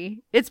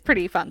theory, it's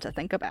pretty fun to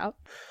think about.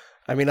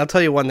 I mean, I'll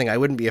tell you one thing. I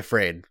wouldn't be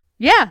afraid.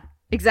 Yeah,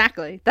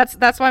 exactly.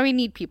 That's why we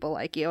need people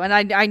like you. And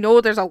I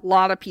know there's a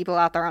lot of people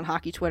out there on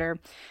hockey Twitter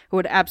who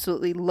would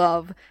absolutely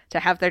love to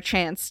have their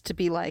chance to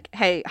be like,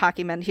 hey,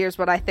 hockey men, here's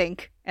what I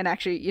think, and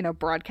actually,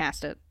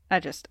 broadcast it. I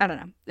don't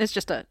know. It's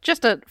just a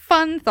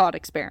fun thought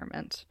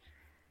experiment.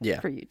 Yeah.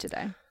 For you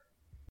today.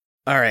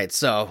 All right,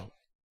 so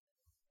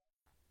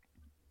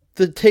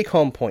the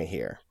take-home point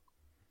here.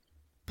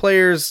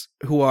 Players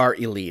who are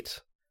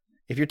elite,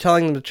 if you're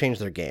telling them to change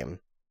their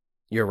game,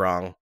 you're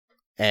wrong,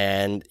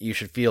 and you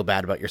should feel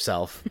bad about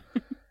yourself.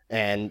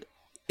 And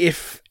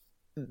if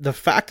the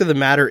fact of the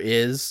matter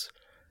is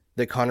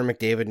that Connor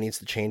McDavid needs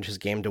to change his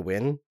game to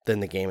win, then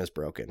the game is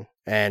broken.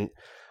 And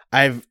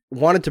I've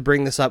wanted to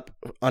bring this up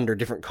under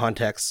different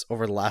contexts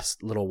over the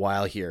last little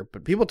while here,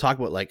 but people talk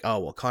about like, oh,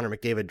 well, Connor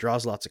McDavid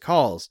draws lots of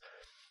calls,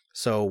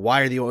 so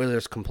why are the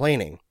Oilers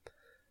complaining?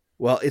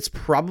 Well, it's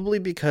probably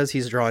because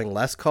he's drawing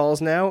less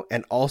calls now,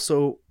 and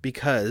also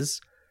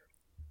because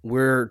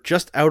we're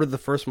just out of the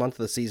first month of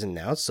the season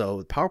now,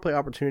 so power play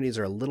opportunities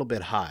are a little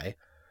bit high.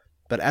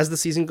 But as the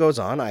season goes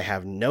on, I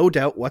have no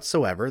doubt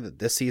whatsoever that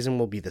this season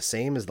will be the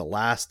same as the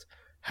last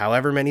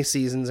however many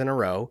seasons in a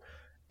row,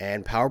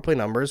 and power play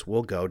numbers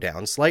will go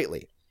down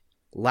slightly.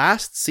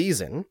 Last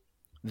season,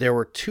 there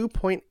were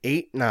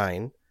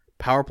 2.89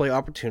 power play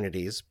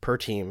opportunities per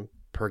team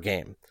per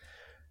game.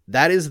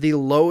 That is the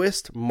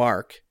lowest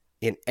mark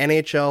in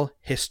NHL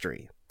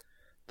history.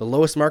 The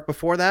lowest mark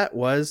before that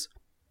was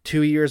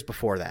 2 years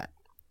before that.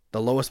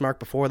 The lowest mark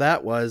before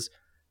that was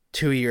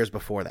 2 years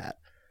before that.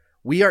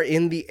 We are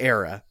in the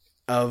era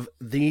of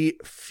the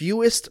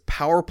fewest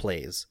power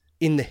plays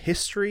in the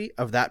history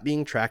of that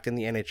being tracked in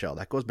the NHL.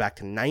 That goes back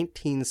to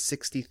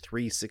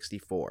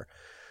 1963-64.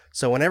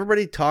 So when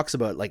everybody talks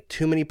about like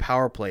too many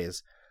power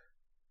plays,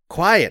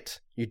 quiet.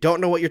 You don't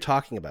know what you're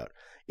talking about.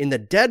 In the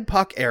dead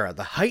puck era,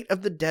 the height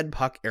of the dead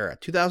puck era,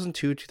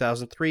 2002,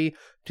 2003,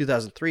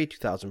 2003,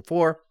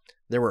 2004,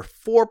 there were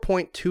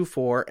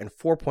 4.24 and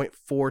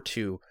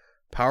 4.42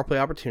 power play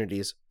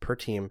opportunities per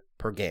team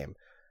per game.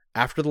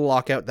 After the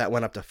lockout, that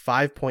went up to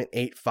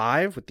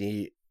 5.85 with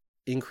the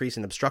increase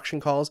in obstruction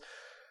calls.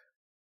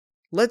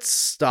 Let's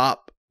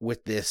stop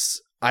with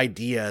this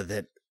idea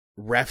that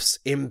refs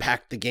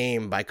impact the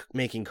game by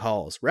making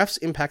calls. Refs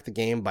impact the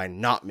game by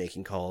not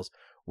making calls.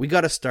 We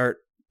got to start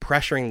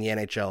pressuring the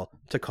NHL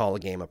to call a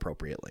game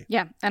appropriately.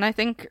 Yeah, and I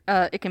think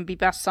it can be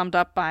best summed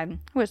up by,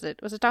 who was it?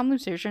 Was it Dom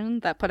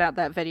Lucian that put out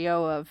that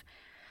video of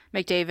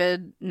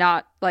McDavid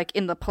not, like,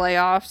 in the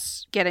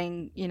playoffs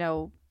getting,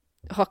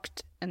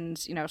 hooked and,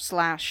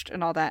 slashed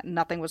and all that, and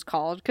nothing was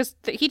called? Because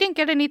he didn't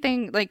get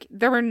anything, like,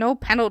 there were no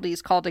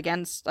penalties called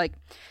against, like,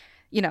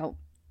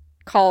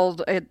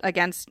 called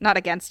not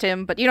against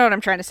him, but you know what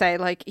I'm trying to say.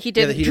 Like he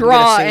didn't he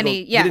draw didn't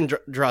any. He didn't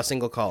draw a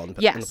single call in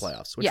the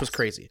playoffs, which was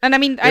crazy. And I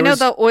mean, I know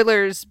the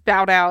Oilers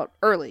bowed out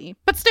early,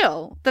 but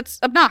still, that's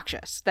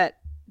obnoxious.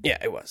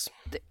 It was.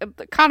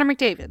 Connor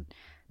McDavid,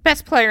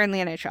 best player in the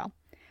NHL,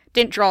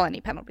 didn't draw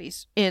any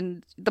penalties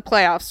in the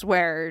playoffs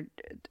where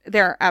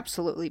there are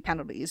absolutely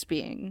penalties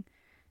being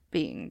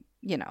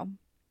drawn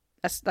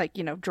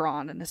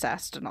and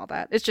assessed and all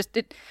that. It's just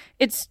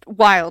it's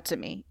wild to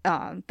me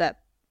that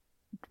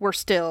we're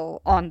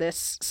still on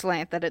this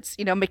slant that it's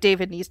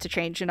McDavid needs to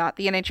change and not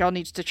the NHL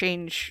needs to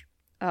change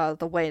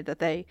the way that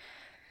they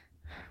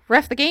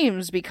ref the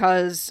games,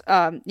 because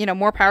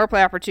more power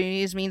play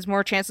opportunities means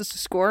more chances to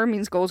score,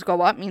 means goals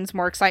go up, means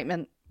more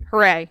excitement.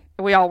 Hooray,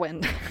 we all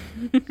win.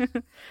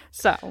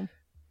 So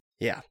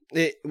yeah,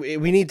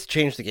 we need to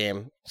change the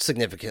game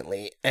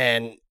significantly,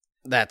 and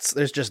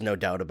there's just no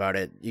doubt about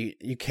it.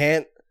 You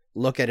can't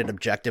look at it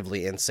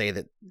objectively and say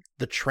that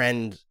the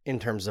trend in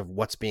terms of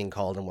what's being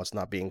called and what's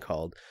not being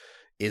called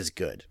is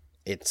good.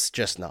 It's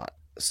just not.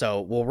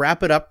 So we'll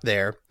wrap it up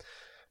there,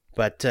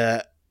 but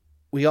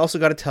we also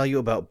got to tell you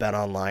about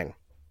BetOnline.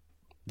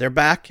 They're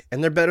back,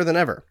 and they're better than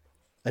ever.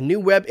 A new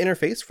web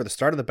interface for the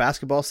start of the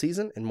basketball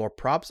season, and more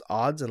props,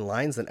 odds, and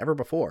lines than ever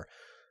before.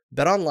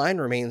 BetOnline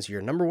remains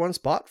your number one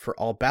spot for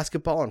all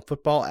basketball and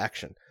football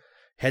action.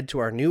 Head to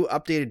our new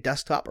updated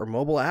desktop or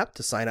mobile app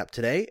to sign up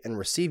today and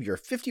receive your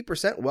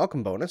 50%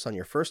 welcome bonus on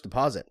your first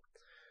deposit.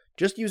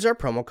 Just use our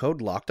promo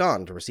code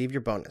LOCKEDON to receive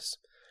your bonus.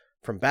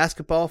 From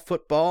basketball,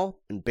 football,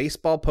 and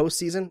baseball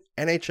postseason,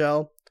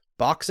 NHL,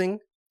 boxing,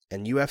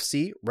 and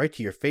UFC, right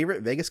to your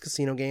favorite Vegas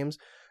casino games,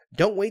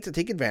 don't wait to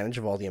take advantage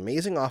of all the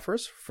amazing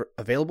offers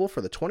available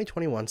for the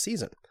 2021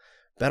 season.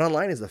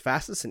 BetOnline is the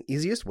fastest and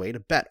easiest way to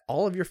bet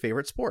all of your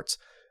favorite sports.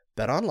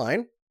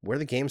 BetOnline, where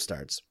the game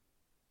starts.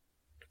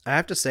 I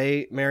have to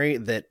say, Mary,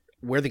 that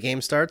where the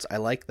game starts, I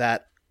like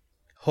that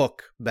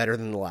hook better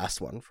than the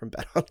last one from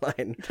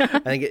BetOnline.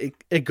 I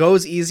think it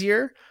goes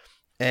easier,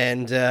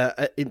 and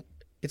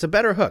it's a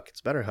better hook. It's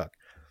a better hook.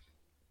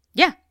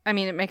 Yeah, I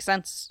mean, it makes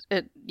sense.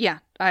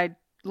 I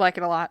like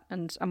it a lot,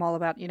 and I'm all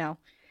about,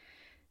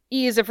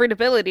 ease of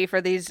readability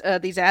for these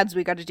ads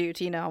we got to do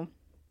to,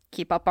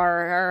 keep up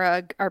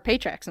our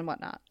paychecks and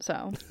whatnot.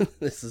 So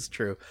this is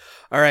true.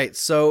 All right,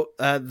 so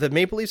the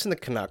Maple Leafs and the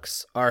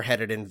Canucks are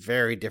headed in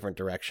very different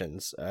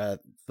directions.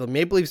 The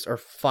Maple Leafs are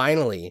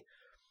finally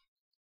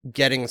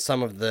getting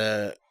some of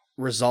the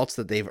results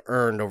that they've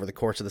earned over the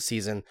course of the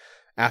season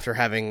after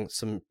having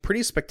some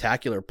pretty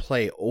spectacular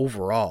play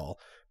overall,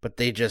 but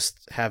they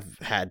just have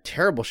had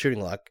terrible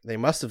shooting luck. They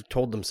must have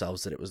told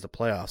themselves that it was the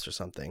playoffs or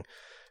something,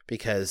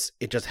 because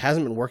it just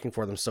hasn't been working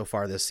for them so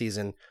far this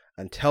season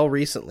until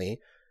recently.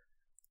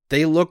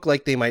 They look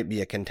like they might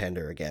be a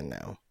contender again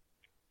now.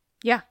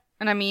 Yeah,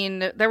 and I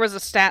mean, there was a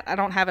stat, I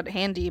don't have it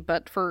handy,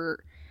 but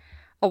for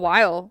a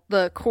while,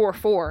 the core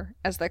four,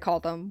 as they call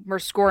them, were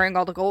scoring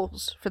all the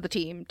goals for the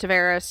team.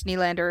 Tavares,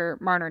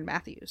 Nylander, Marner, and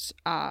Matthews.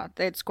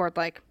 They had scored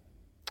I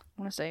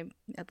want to say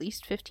at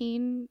least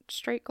 15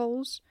 straight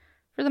goals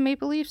for the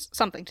Maple Leafs,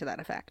 something to that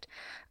effect.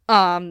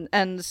 And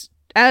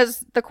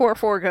as the core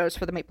four goes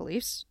for the Maple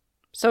Leafs,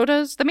 so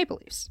does the Maple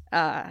Leafs.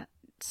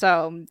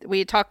 So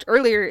we talked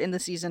earlier in the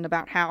season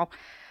about how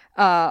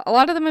a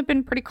lot of them have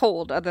been pretty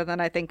cold, other than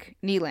I think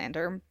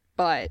Nylander.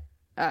 But,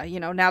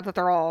 now that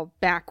they're all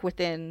back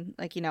within,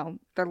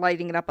 they're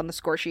lighting it up on the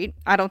score sheet,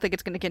 I don't think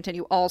it's going to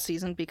continue all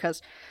season,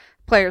 because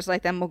players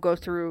like them will go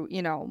through,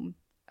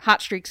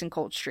 hot streaks and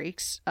cold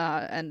streaks.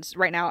 And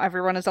right now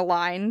everyone is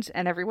aligned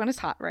and everyone is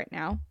hot right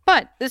now.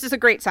 But this is a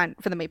great sign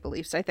for the Maple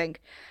Leafs, I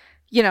think.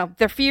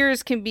 Their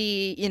fears can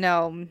be,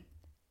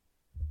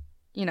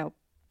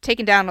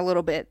 taken down a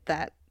little bit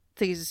that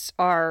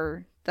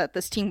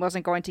this team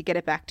wasn't going to get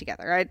it back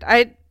together.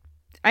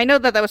 I know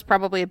that was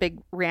probably a big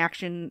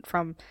reaction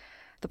from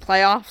the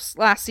playoffs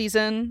last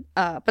season,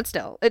 but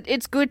still,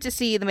 it's good to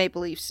see the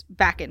Maple Leafs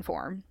back in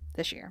form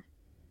this year.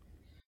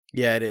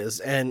 Yeah, it is.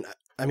 And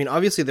I mean,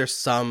 obviously there's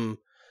some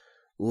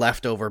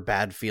leftover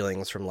bad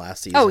feelings from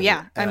last season. Oh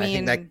yeah. I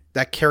think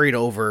that carried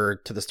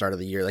over to the start of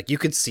the year. You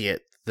could see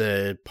it,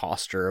 the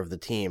posture of the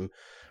team.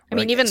 I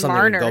mean, even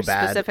Marner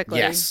specifically.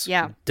 Yes,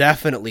 yeah,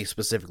 definitely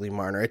specifically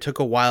Marner. It took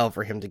a while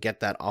for him to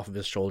get that off of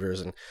his shoulders,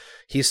 and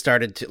he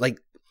started to,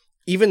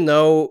 even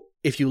though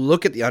if you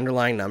look at the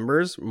underlying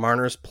numbers,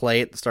 Marner's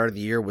play at the start of the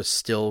year was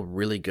still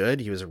really good.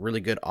 He was a really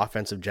good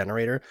offensive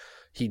generator.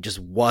 He just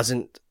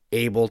wasn't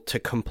able to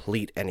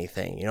complete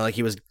anything.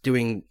 He was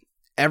doing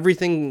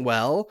everything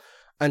well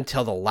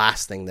until the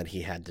last thing that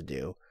he had to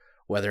do,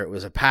 whether it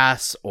was a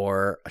pass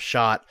or a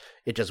shot.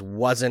 It just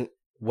wasn't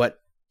what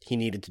he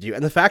needed to do.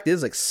 And the fact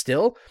is,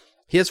 still,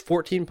 he has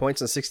 14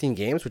 points in 16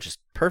 games, which is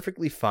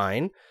perfectly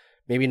fine.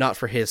 Maybe not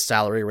for his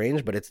salary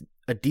range, but it's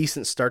a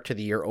decent start to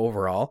the year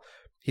overall.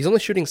 He's only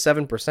shooting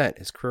 7%.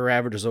 His career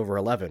average is over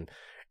 11.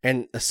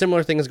 And a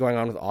similar thing is going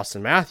on with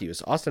Austin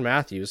Matthews. Austin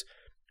Matthews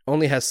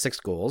only has 6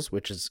 goals,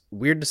 which is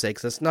weird to say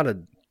because that's not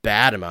a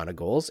bad amount of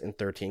goals in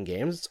 13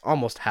 games. It's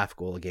almost half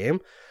goal a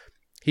game.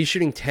 He's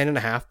shooting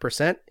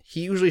 10.5%.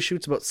 He usually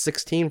shoots about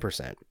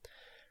 16%.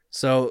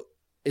 So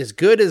as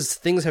good as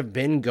things have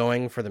been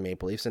going for the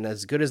Maple Leafs and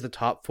as good as the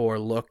top 4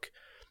 look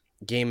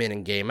game in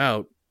and game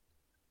out,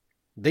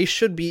 they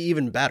should be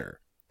even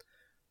better,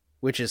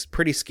 which is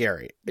pretty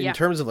scary. In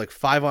terms of like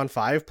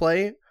 5-on-5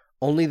 play,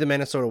 only the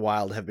Minnesota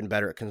Wild have been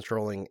better at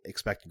controlling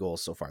expected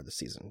goals so far this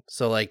season.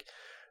 So like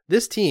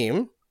this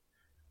team,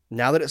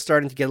 now that it's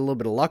starting to get a little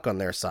bit of luck on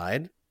their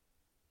side,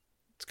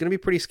 it's going to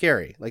be pretty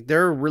scary. Like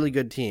they're a really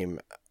good team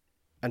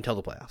until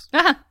the playoffs.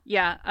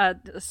 Yeah.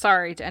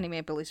 Sorry to any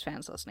Maple Leafs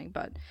fans listening,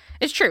 but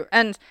it's true.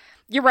 And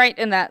you're right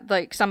in that,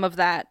 like, some of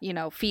that,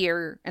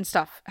 fear and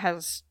stuff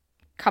has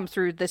come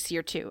through this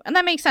year too. And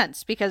that makes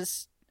sense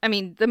because, I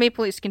mean, the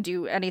Maple Leafs can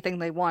do anything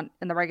they want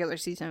in the regular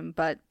season,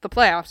 but the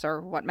playoffs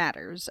are what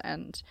matters.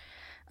 And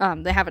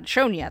they haven't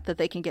shown yet that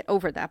they can get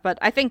over that. But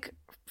I think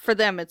for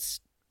them, it's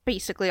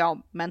basically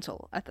all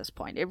mental at this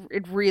point.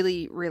 It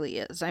really, really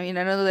is. I mean,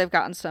 I know that they've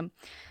gotten some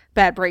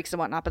bad breaks and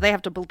whatnot, but they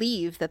have to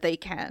believe that they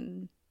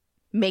can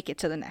make it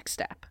to the next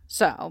step.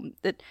 So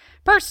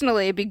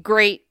personally, it'd be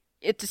great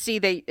to see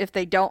if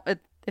they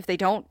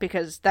don't,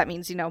 because that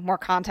means, more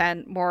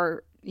content,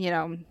 more,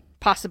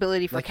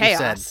 possibility for like chaos.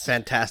 You said,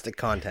 fantastic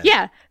content.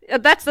 Yeah,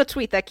 that's the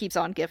tweet that keeps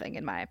on giving,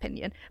 in my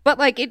opinion. But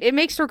like, it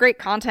makes for great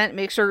content, it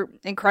makes for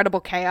incredible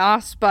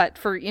chaos. But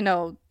for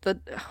the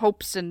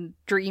hopes and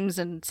dreams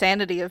and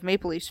sanity of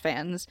Maple Leafs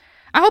fans,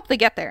 I hope they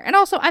get there. And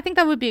also, I think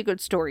that would be a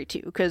good story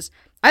too, because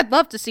I'd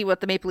love to see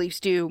what the Maple Leafs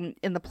do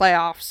in the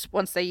playoffs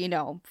once they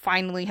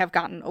finally have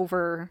gotten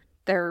over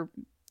their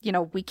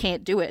we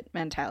can't do it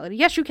mentality.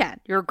 Yes, you can.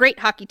 You're a great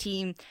hockey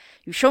team.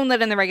 You've shown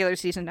that in the regular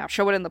season. Now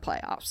show it in the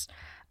playoffs.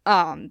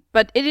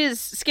 But it is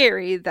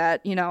scary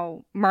that,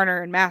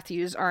 Marner and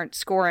Matthews aren't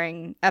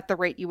scoring at the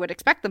rate you would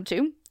expect them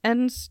to.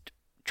 And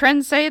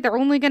trends say they're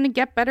only going to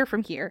get better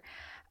from here.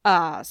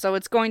 So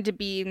it's going to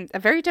be a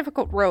very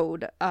difficult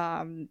road,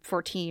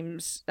 for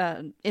teams,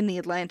 in the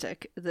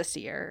Atlantic this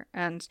year.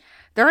 And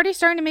they're already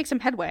starting to make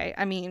some headway.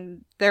 I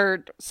mean,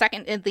 they're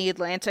second in the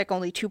Atlantic,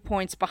 only 2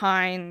 points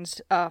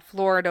behind,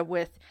 Florida,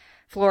 with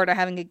Florida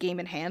having a game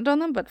in hand on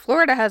them. But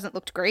Florida hasn't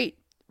looked great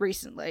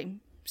recently.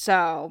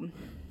 So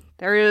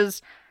there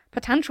is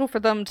potential for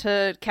them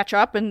to catch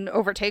up and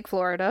overtake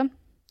Florida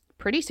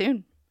pretty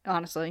soon,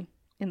 honestly,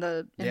 in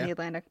the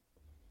Atlantic.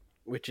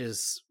 Which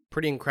is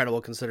pretty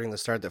incredible considering the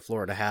start that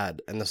Florida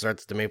had and the start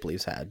that the Maple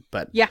Leafs had.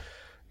 But yeah,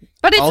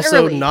 but it's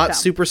also early, not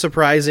super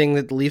surprising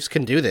that the Leafs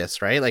can do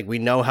this, right? Like, we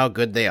know how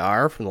good they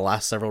are from the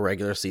last several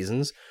regular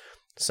seasons.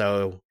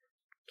 So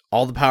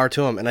all the power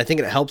to them. And I think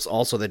it helps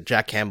also that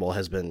Jack Campbell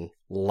has been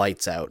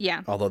lights out.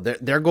 Yeah. Although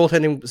their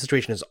goaltending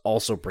situation is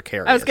also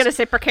precarious. I was going to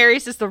say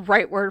precarious is the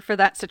right word for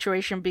that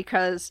situation,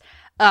 because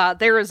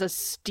there is a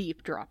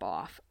steep drop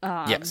off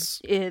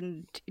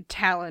in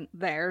talent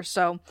there.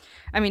 So,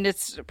 I mean,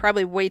 it's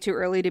probably way too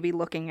early to be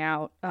looking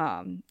out,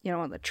 on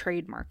the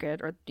trade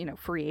market or,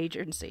 free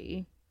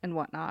agency and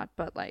whatnot,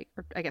 but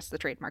or I guess the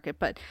trade market,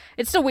 but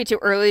it's still way too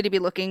early to be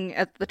looking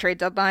at the trade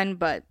deadline.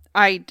 But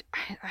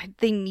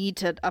they need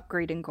to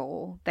upgrade in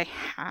goal. They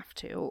have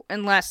to,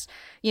 unless,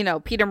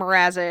 Peter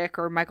Mrazek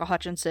or Michael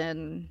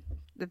Hutchinson,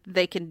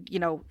 they can,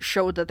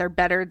 show that they're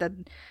better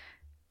than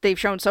they've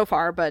shown so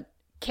far. But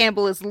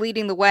Campbell is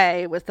leading the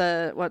way with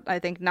what I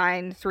think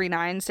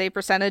 939 save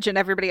percentage, and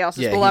everybody else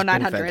is below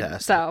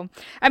 900. So,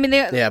 I mean,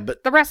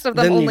 but the rest of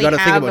them then only you got to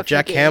think have about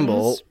Jack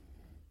Campbell.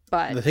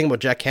 But the thing about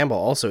Jack Campbell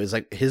also is,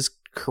 like, his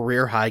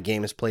career high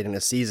games played in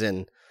a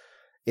season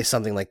is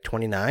something like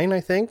 29, I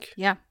think.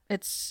 Yeah,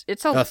 it's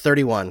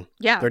 31.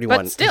 Yeah, 31.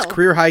 But still, his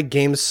career high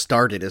games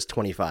started as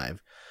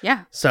 25.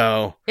 Yeah.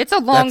 So it's a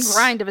long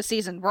grind of a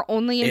season. We're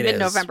only in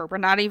mid-November. We're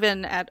not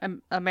even at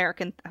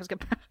American. I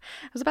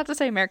was about to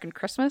say American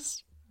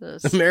Christmas.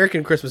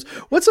 American Christmas.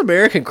 What's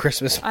American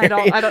Christmas,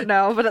 Mary? I don't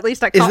know, but at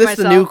least I caught myself. Is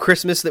this the new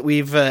Christmas that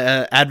we've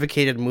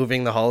advocated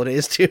moving the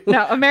holidays to?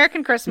 No,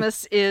 American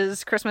Christmas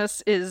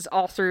is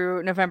all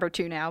through November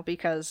 2 now,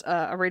 because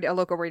a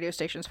local radio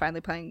station is finally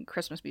playing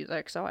Christmas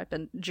music, so I've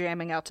been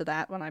jamming out to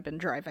that when I've been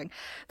driving.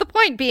 The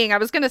point being, I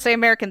was going to say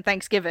American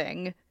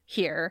Thanksgiving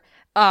here,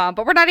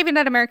 but we're not even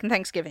at American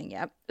Thanksgiving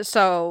yet,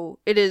 so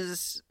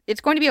it's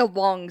going to be a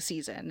long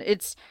season.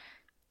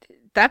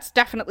 That's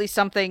definitely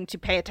something to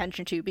pay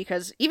attention to,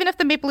 because even if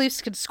the Maple Leafs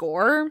could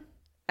score,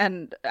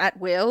 and at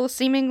will,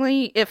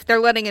 seemingly, if they're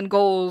letting in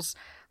goals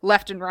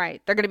left and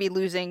right, they're going to be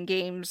losing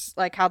games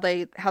like how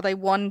they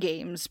won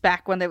games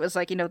back when there was,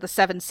 like, the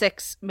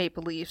 7-6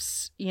 Maple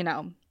Leafs,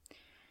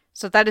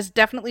 So that is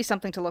definitely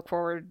something to look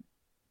forward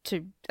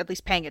to, at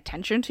least paying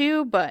attention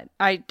to. But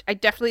I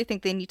definitely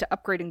think they need to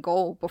upgrade in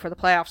goal before the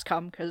playoffs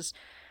come, because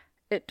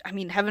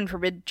heaven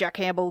forbid Jack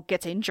Campbell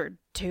gets injured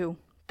too.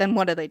 Then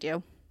what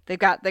do? They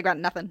got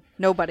nothing.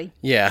 Nobody.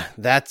 Yeah,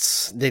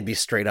 they'd be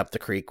straight up the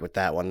creek with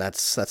that one.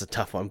 That's a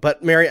tough one.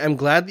 But Mary, I'm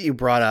glad that you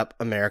brought up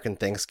American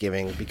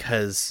Thanksgiving,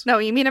 because no,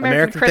 you mean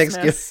American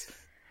Christmas.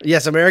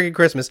 Yes, American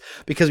Christmas,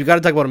 because we got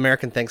to talk about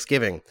American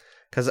Thanksgiving,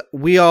 because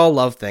we all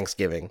love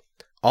Thanksgiving.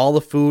 All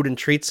the food and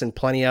treats and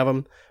plenty of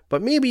them,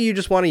 but maybe you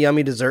just want a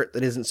yummy dessert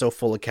that isn't so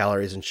full of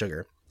calories and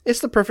sugar. It's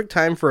the perfect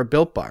time for a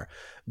Built Bar.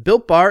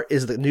 Built Bar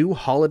is the new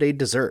holiday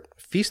dessert.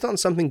 Feast on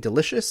something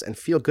delicious and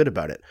feel good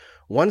about it.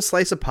 One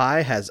slice of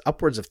pie has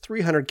upwards of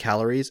 300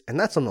 calories, and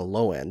that's on the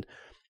low end.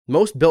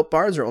 Most Built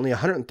Bars are only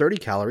 130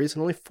 calories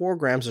and only 4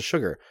 grams of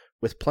sugar,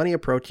 with plenty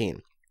of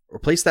protein.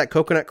 Replace that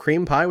coconut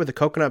cream pie with a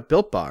coconut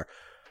Built Bar.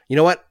 You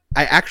know what?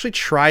 I actually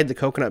tried the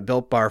coconut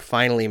Built Bar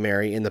finally,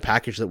 Mary, in the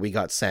package that we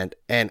got sent,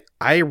 and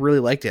I really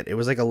liked it. It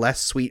was like a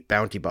less sweet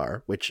Bounty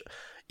Bar, which,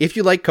 if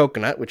you like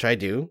coconut, which I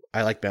do,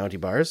 I like Bounty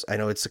Bars. I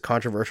know it's a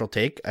controversial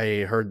take.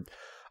 I heard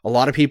a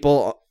lot of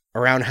people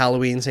around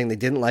Halloween saying they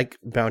didn't like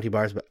Bounty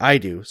Bars, but I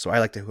do, so I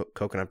like the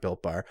coconut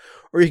Built Bar.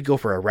 Or you could go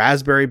for a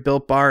raspberry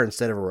Built Bar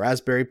instead of a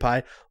raspberry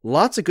pie.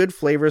 Lots of good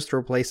flavors to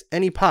replace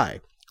any pie.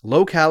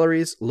 Low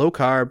calories, low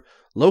carb,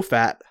 low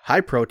fat,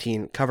 high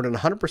protein, covered in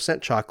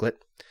 100%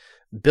 chocolate.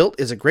 Built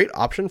is a great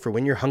option for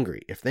when you're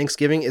hungry. If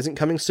Thanksgiving isn't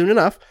coming soon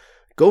enough,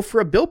 go for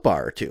a Built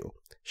Bar or two.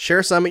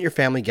 Share some at your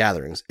family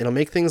gatherings. It'll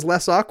make things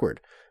less awkward.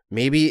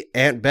 Maybe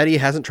Aunt Betty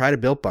hasn't tried a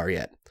Built Bar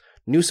yet.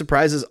 New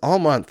surprises all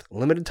month.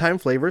 Limited time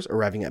flavors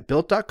arriving at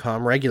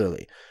Built.com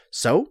regularly.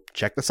 So,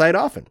 check the site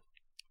often.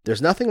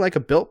 There's nothing like a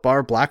Built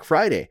Bar Black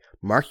Friday.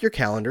 Mark your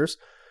calendars.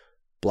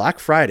 Black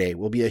Friday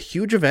will be a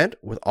huge event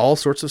with all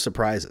sorts of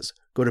surprises.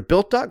 Go to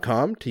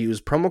Built.com to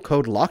use promo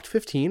code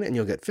LOCKED15 and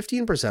you'll get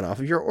 15% off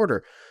of your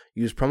order.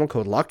 Use promo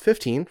code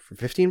LOCKED15 for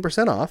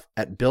 15% off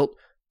at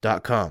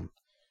Built.com.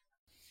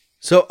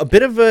 So a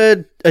bit of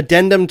an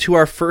addendum to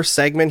our first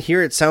segment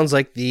here. It sounds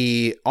like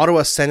the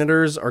Ottawa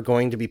Senators are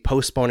going to be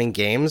postponing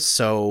games.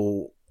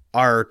 So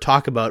our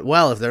talk about,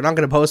 well, if they're not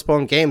going to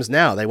postpone games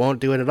now, they won't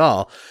do it at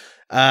all.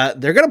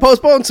 They're going to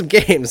postpone some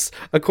games.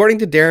 According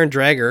to Darren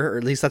Drager, or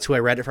at least that's who I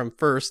read it from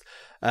first,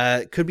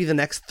 it could be the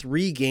next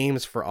 3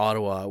 games for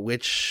Ottawa,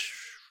 which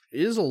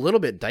is a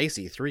little bit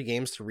dicey. 3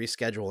 games to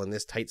reschedule in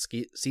this tight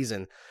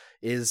season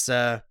is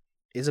a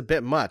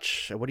bit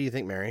much. What do you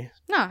think, Mary?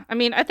 No, I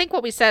mean, I think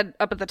what we said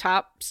up at the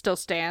top still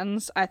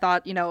stands. I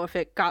thought, if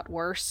it got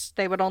worse,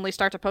 they would only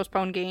start to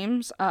postpone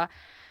games.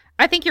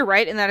 I think you're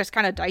right in that it's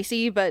kind of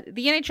dicey, but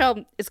the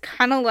NHL is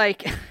kind of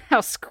like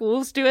how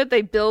schools do it.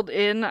 They build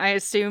in, I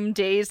assume,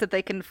 days that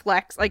they can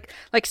flex, like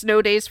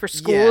snow days for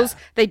schools. Yeah.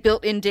 They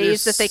built in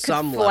days that they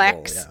could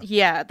flex. Level,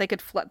 yeah, they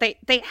could flex.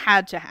 They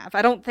had to have.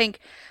 I don't think,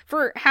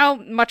 for how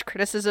much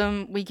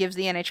criticism we give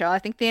the NHL, I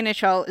think the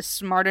NHL is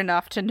smart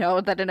enough to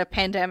know that in a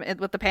pandemic,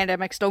 with the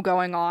pandemic still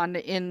going on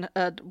in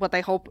what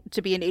they hope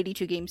to be an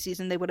 82-game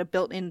season, they would have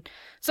built in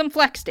some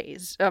flex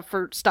days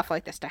for stuff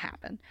like this to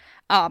happen.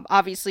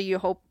 Obviously, you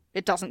hope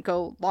it doesn't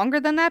go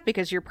longer than that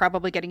because you're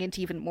probably getting into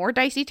even more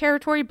dicey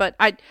territory. But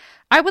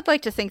I would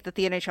like to think that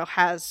the NHL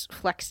has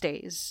flex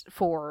days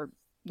for,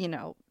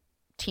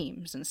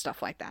 teams and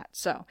stuff like that.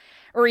 So,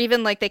 or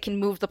even like they can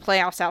move the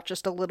playoffs out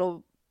just a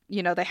little.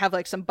 They have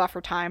like some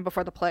buffer time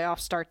before the playoffs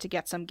start to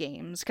get some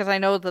games. Because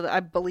I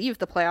believe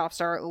the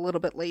playoffs are a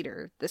little bit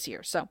later this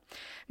year. So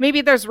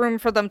maybe there's room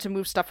for them to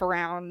move stuff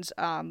around.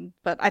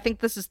 But I think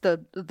this is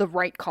the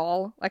right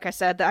call. Like I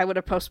said, I would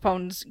have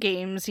postponed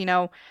games,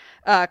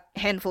 a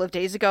handful of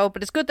days ago.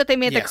 But it's good that they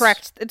made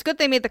it's good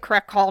they made the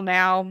correct call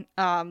now.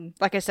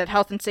 Like I said,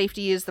 health and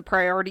safety is the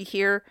priority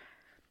here.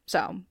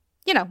 So,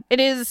 it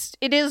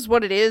is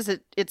what it is.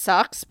 It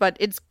sucks, but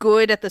it's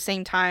good at the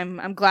same time.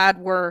 I'm glad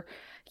we're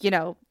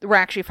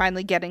actually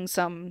finally getting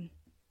some,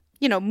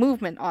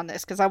 movement on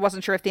this, because I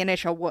wasn't sure if the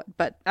NHL would,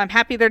 but I'm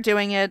happy they're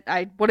doing it.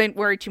 I wouldn't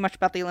worry too much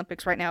about the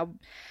Olympics right now.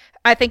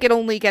 I think it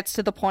only gets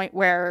to the point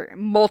where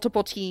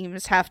multiple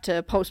teams have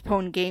to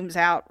postpone games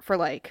out for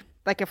like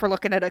if we're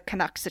looking at a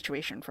Canucks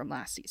situation from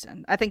last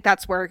season. I think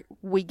that's where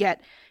we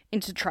get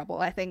into trouble.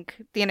 I think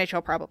the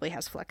NHL probably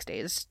has flex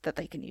days that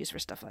they can use for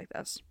stuff like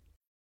this.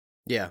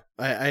 Yeah,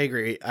 I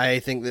agree. I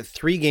think that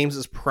 3 games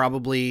is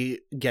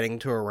probably getting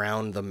to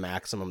around the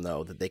maximum,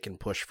 though, that they can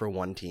push for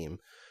one team.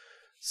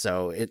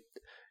 So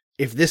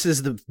if this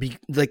is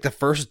the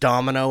first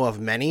domino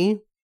of many,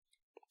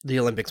 the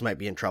Olympics might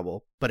be in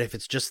trouble. But if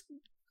it's just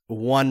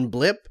one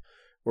blip,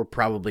 we're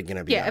probably going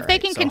to be if they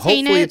can contain hopefully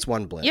it. Hopefully it's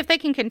one blip. If they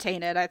can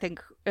contain it, I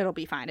think it'll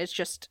be fine. It's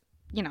just,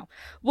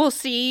 we'll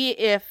see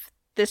if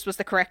this was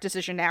the correct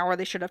decision now, or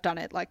they should have done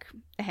it like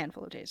a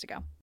handful of days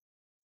ago.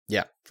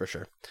 Yeah, for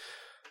sure.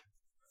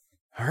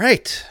 All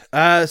right.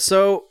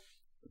 So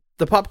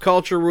the pop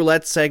culture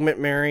roulette segment,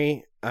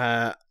 Mary,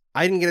 I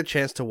didn't get a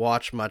chance to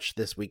watch much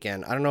this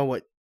weekend. I don't know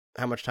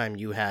how much time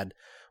you had,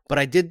 but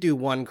I did do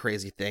one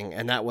crazy thing,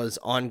 and that was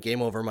on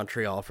Game Over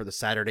Montreal for the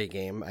Saturday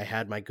game. I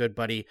had my good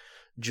buddy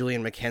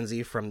Julian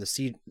McKenzie from the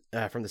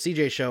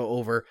CJ show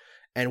over,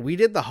 and we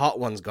did the Hot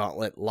Ones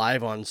Gauntlet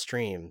live on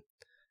stream.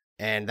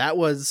 And that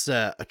was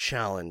a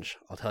challenge,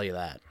 I'll tell you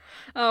that.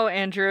 Oh,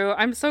 Andrew,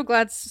 I'm so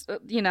glad,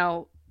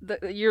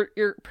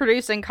 you're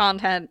producing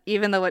content,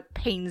 even though it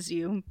pains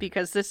you,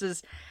 because this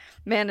is,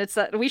 man, it's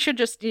that we should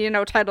just,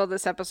 title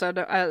this episode,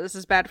 this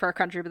is bad for our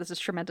country, but this is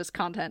tremendous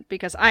content,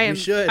 because I'm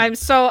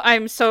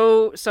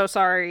so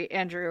sorry,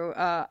 Andrew.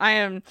 I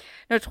am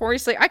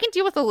notoriously, I can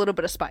deal with a little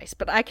bit of spice,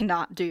 but I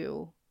cannot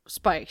do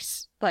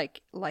spice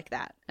like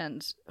that.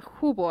 And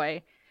oh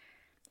boy,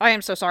 I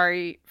am so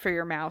sorry for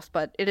your mouth,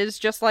 but it is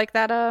just like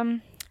that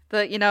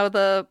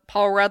the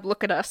Paul Rudd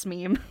look at us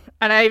meme.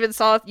 And I even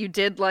saw you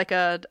did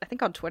I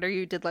think on Twitter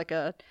you did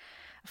a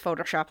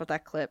Photoshop of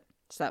that clip.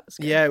 So that was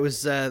good. Yeah, it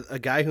was a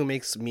guy who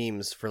makes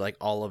memes for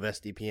all of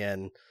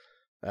SDPN,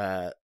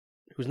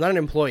 who's not an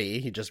employee.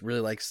 He just really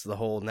likes the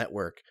whole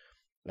network.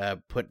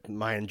 Put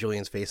mine and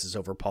Julian's faces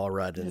over Paul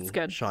Rudd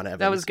and Sean Evans.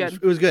 That was good.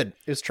 It was good.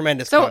 It was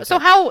tremendous. So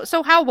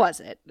content. how was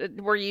it?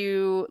 Were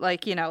you are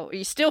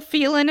you still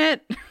feeling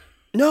it?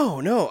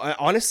 No.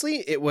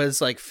 Honestly, it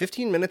was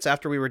 15 minutes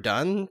after we were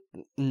done.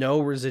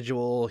 No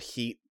residual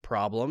heat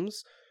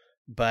problems,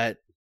 but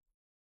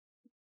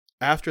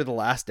after the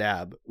last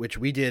dab, which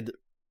we did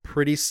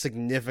pretty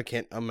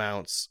significant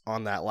amounts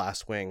on that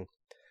last wing,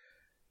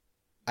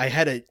 I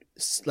had a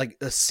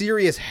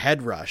serious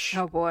head rush.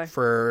 Oh boy.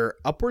 For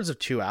upwards of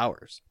 2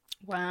 hours.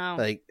 Wow.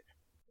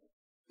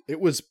 It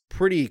was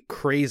pretty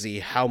crazy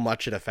how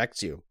much it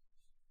affects you.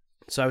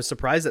 So I was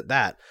surprised at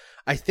that.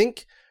 I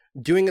think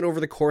doing it over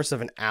the course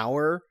of an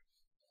hour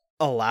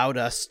allowed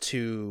us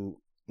to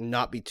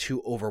not be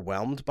too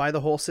overwhelmed by the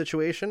whole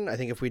situation. I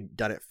think if we'd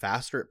done it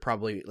faster, it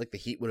probably the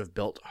heat would have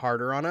built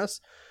harder on us.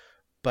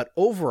 But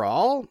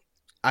overall,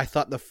 I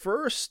thought the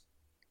first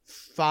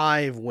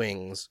 5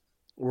 wings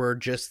were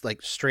just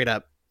straight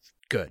up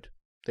good.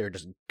 They were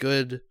just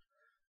good,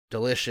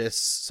 delicious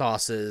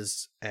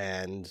sauces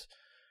and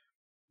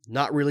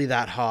not really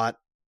that hot.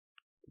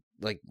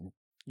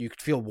 You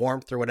could feel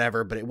warmth or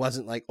whatever, but it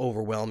wasn't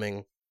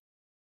overwhelming.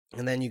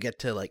 And then you get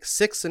to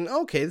 6 and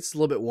okay, this is a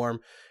little bit warm.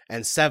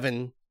 And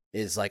 7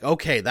 is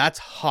okay, that's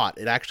hot.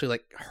 It actually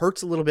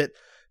hurts a little bit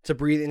to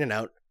breathe in and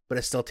out, but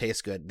it still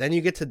tastes good. Then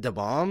you get to Da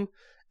Bomb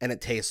and it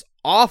tastes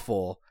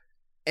awful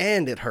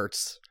and it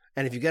hurts.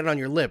 And if you get it on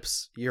your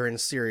lips, you're in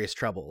serious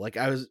trouble.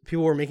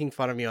 People were making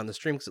fun of me on the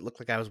stream because it looked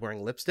like I was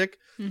wearing lipstick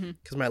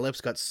because my lips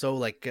got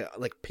so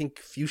pink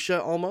fuchsia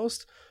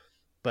almost.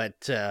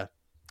 But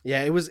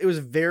yeah, it was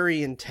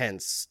very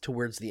intense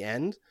towards the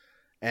end,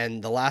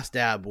 and the last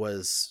dab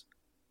was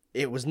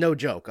no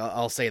joke.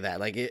 I'll say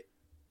that.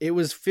 It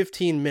was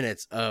 15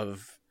 minutes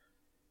of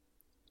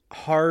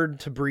hard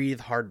to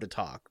breathe, hard to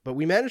talk, but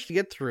we managed to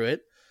get through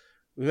it.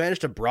 We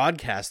managed to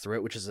broadcast through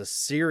it, which is a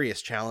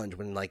serious challenge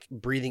when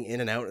breathing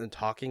in and out and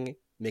talking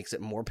makes it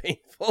more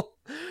painful.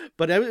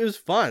 But it was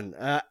fun.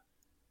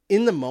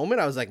 In the moment,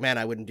 I was like, man,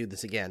 I wouldn't do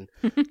this again.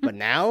 But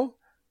now,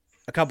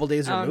 a couple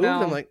days removed,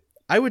 no. I'm like,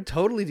 I would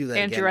totally do that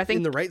Andrew, again I think,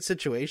 in the right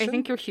situation. I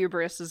think your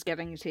hubris is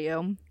getting to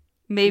you.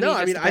 Maybe. No,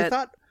 just I mean, a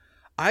bit.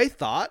 I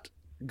thought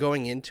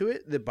going into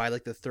it that by the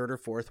 3rd or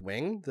 4th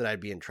wing that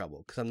I'd be in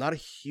trouble because I'm not a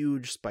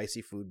huge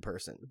spicy food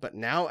person. But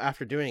now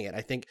after doing it,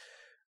 I think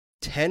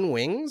 10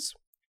 wings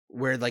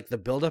where the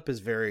buildup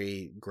is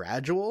very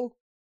gradual,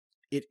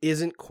 it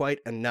isn't quite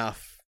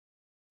enough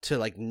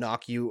to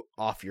knock you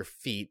off your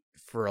feet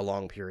for a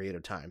long period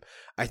of time.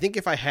 I think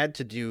if I had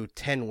to do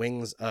 10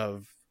 wings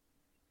of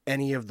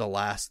any of the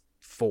last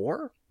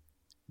 4,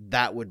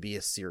 that would be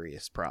a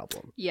serious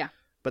problem. Yeah.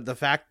 But the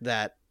fact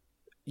that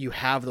you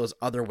have those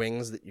other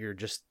wings that you're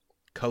just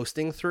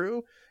coasting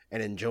through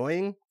and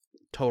enjoying,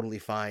 totally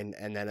fine.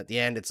 And then at the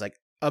end, it's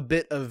a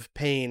bit of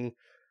pain,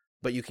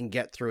 but you can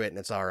get through it and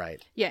it's all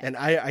right. Yeah. And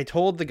I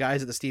told the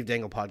guys at the Steve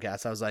Dangle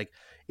podcast, I was like,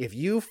 if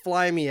you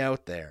fly me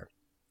out there,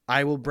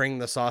 I will bring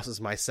the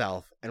sauces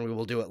myself and we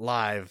will do it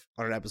live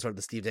on an episode of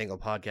the Steve Dangle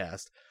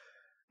podcast.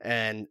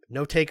 And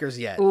no takers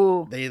yet.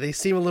 Ooh. They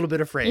seem a little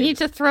bit afraid. You need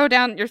to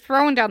you're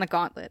throwing down the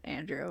gauntlet,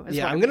 Andrew.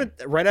 Yeah, I'm going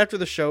to, right after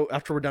the show,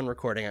 after we're done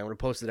recording, I'm going to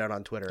post it out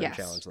on Twitter and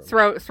challenge them.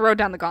 Throw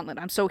down the gauntlet.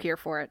 I'm so here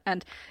for it.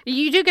 And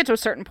you do get to a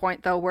certain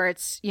point, though, where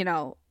it's,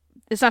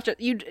 it's not just,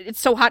 it's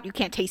so hot you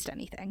can't taste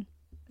anything.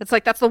 It's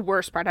that's the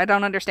worst part. I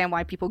don't understand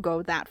why people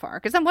go that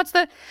far. Because then what's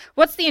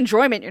the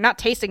enjoyment? You're not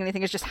tasting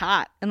anything. It's just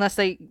hot. Unless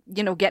they,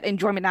 get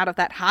enjoyment out of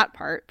that hot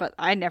part. But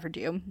I never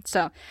do.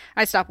 So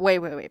I stop way,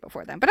 way, way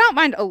before then. But I don't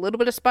mind a little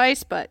bit of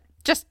spice, but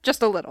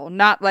just a little.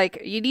 Not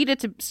you need it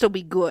to still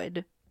be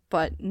good,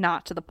 but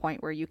not to the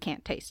point where you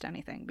can't taste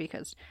anything.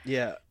 Because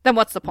then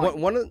what's the point?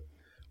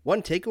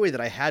 One takeaway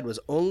that I had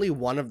was only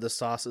one of the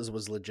sauces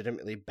was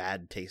legitimately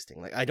bad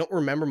tasting. I don't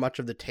remember much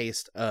of the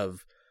taste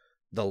of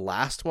the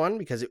last one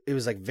because it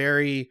was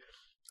very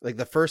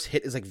the first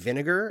hit is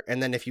vinegar,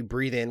 and then if you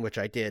breathe in, which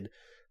I did,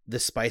 the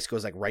spice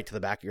goes right to the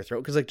back of your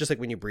throat because just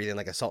when you breathe in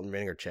a salt and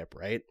vinegar chip,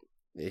 right,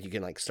 you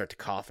can start to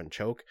cough and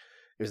choke.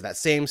 It was that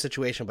same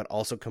situation but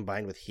also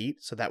combined with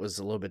heat, so that was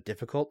a little bit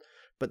difficult.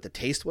 But the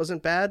taste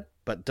wasn't bad,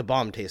 but Da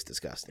Bomb tastes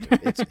disgusting.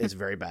 It's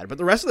very bad. But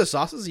the rest of the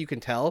sauces, you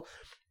can tell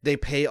they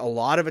pay a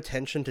lot of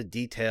attention to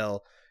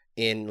detail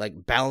in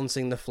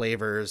balancing the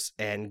flavors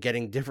and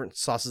getting different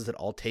sauces that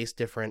all taste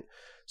different.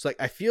 So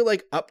I feel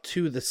up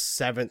to the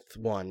 7th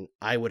one,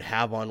 I would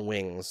have on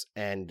wings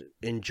and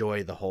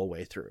enjoy the whole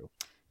way through.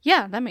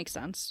 Yeah, that makes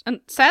sense. And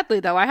sadly,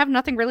 though, I have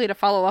nothing really to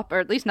follow up, or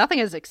at least nothing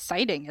as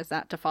exciting as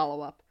that to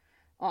follow up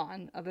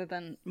on, other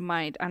than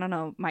my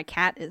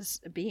cat is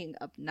being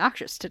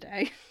obnoxious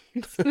today.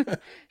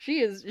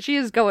 She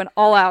is going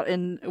all out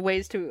in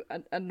ways to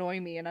annoy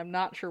me, and I'm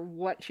not sure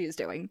what she is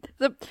doing.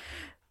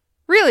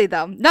 Really,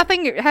 though,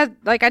 nothing has,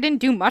 like, I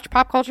didn't do much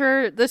pop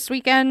culture this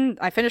weekend.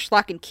 I finished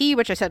Lock and Key,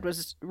 which I said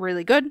was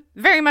really good.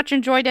 Very much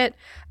enjoyed it.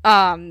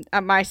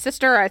 My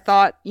sister, I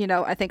thought,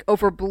 I think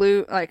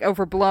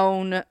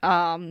overblown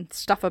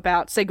stuff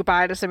about Say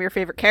Goodbye to Some of Your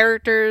Favorite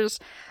Characters.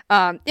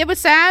 It was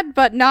sad,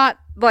 but not,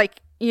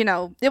 like,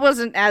 it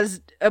wasn't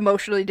as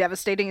emotionally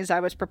devastating as I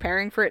was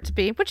preparing for it to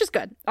be, which is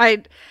good.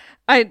 I'm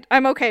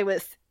okay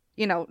with,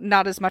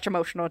 not as much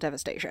emotional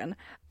devastation.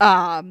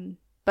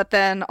 But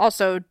then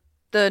also,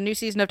 the new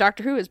season of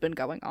Doctor Who has been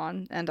going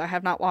on, and I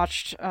have not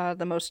watched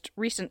the most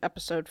recent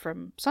episode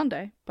from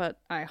Sunday,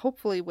 but I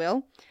hopefully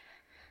will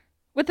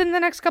within the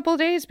next couple of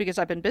days because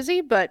I've been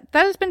busy, but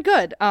that has been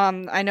good.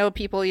 I know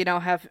people,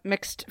 have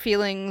mixed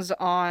feelings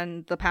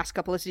on the past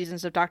couple of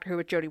seasons of Doctor Who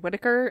with Jodie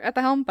Whittaker at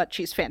the helm, but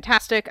she's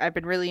fantastic. I've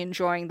been really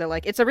enjoying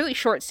it's a really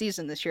short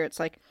season this year. It's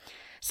like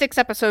 6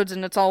 episodes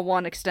and it's all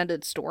one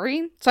extended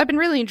story. So I've been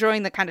really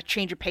enjoying the kind of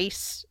change of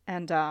pace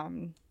and,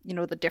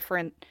 the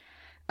different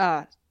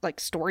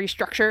story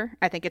structure.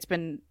 I think it's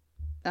been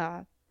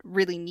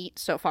really neat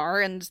so far,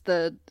 and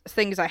the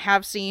things I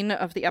have seen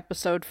of the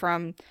episode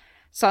from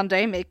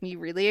Sunday make me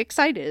really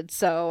excited.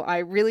 So I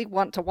really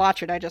want to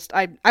watch it.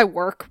 I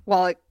work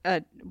while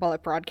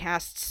it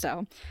broadcasts,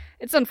 so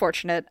it's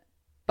unfortunate,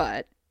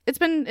 but it's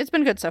been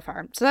good so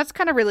far. So that's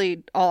kind of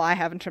really all I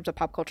have in terms of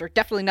pop culture.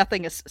 Definitely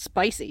nothing as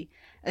spicy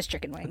as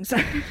chicken wings.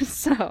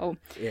 So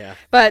yeah,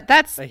 but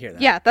I hear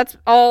that. Yeah, that's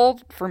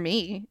all for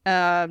me.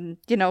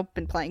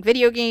 Been playing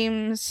video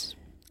games.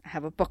 I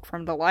have a book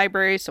from the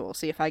library, so we'll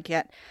see if I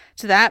get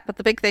to that. But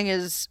the big thing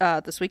is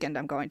this weekend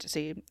I'm going to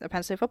see a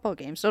Penn State football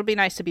game, so it'll be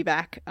nice to be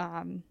back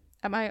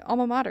at my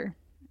alma mater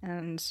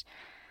and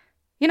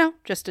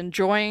just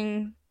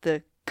enjoying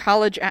the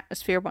college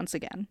atmosphere once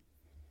again.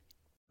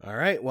 All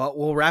right, well,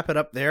 we'll wrap it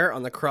up there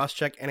on the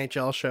Crosscheck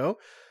NHL show.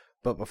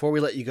 But before we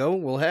let you go,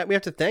 we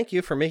have to thank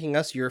you for making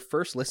us your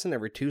first listen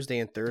every Tuesday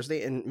and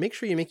Thursday. And make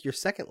sure you make your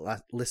second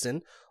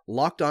listen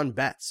Locked On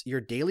Bets,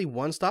 your daily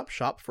one-stop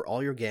shop for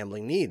all your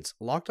gambling needs.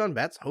 Locked On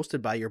Bets,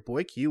 hosted by your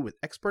boy Q with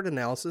expert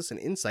analysis and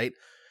insight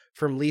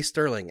from Lee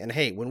Sterling. And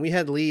hey, when we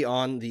had Lee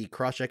on the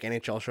Crosscheck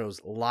NHL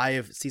show's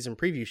live season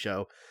preview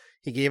show,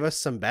 he gave us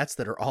some bets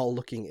that are all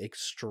looking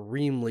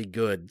extremely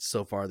good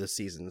so far this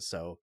season.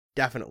 So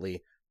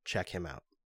definitely check him out.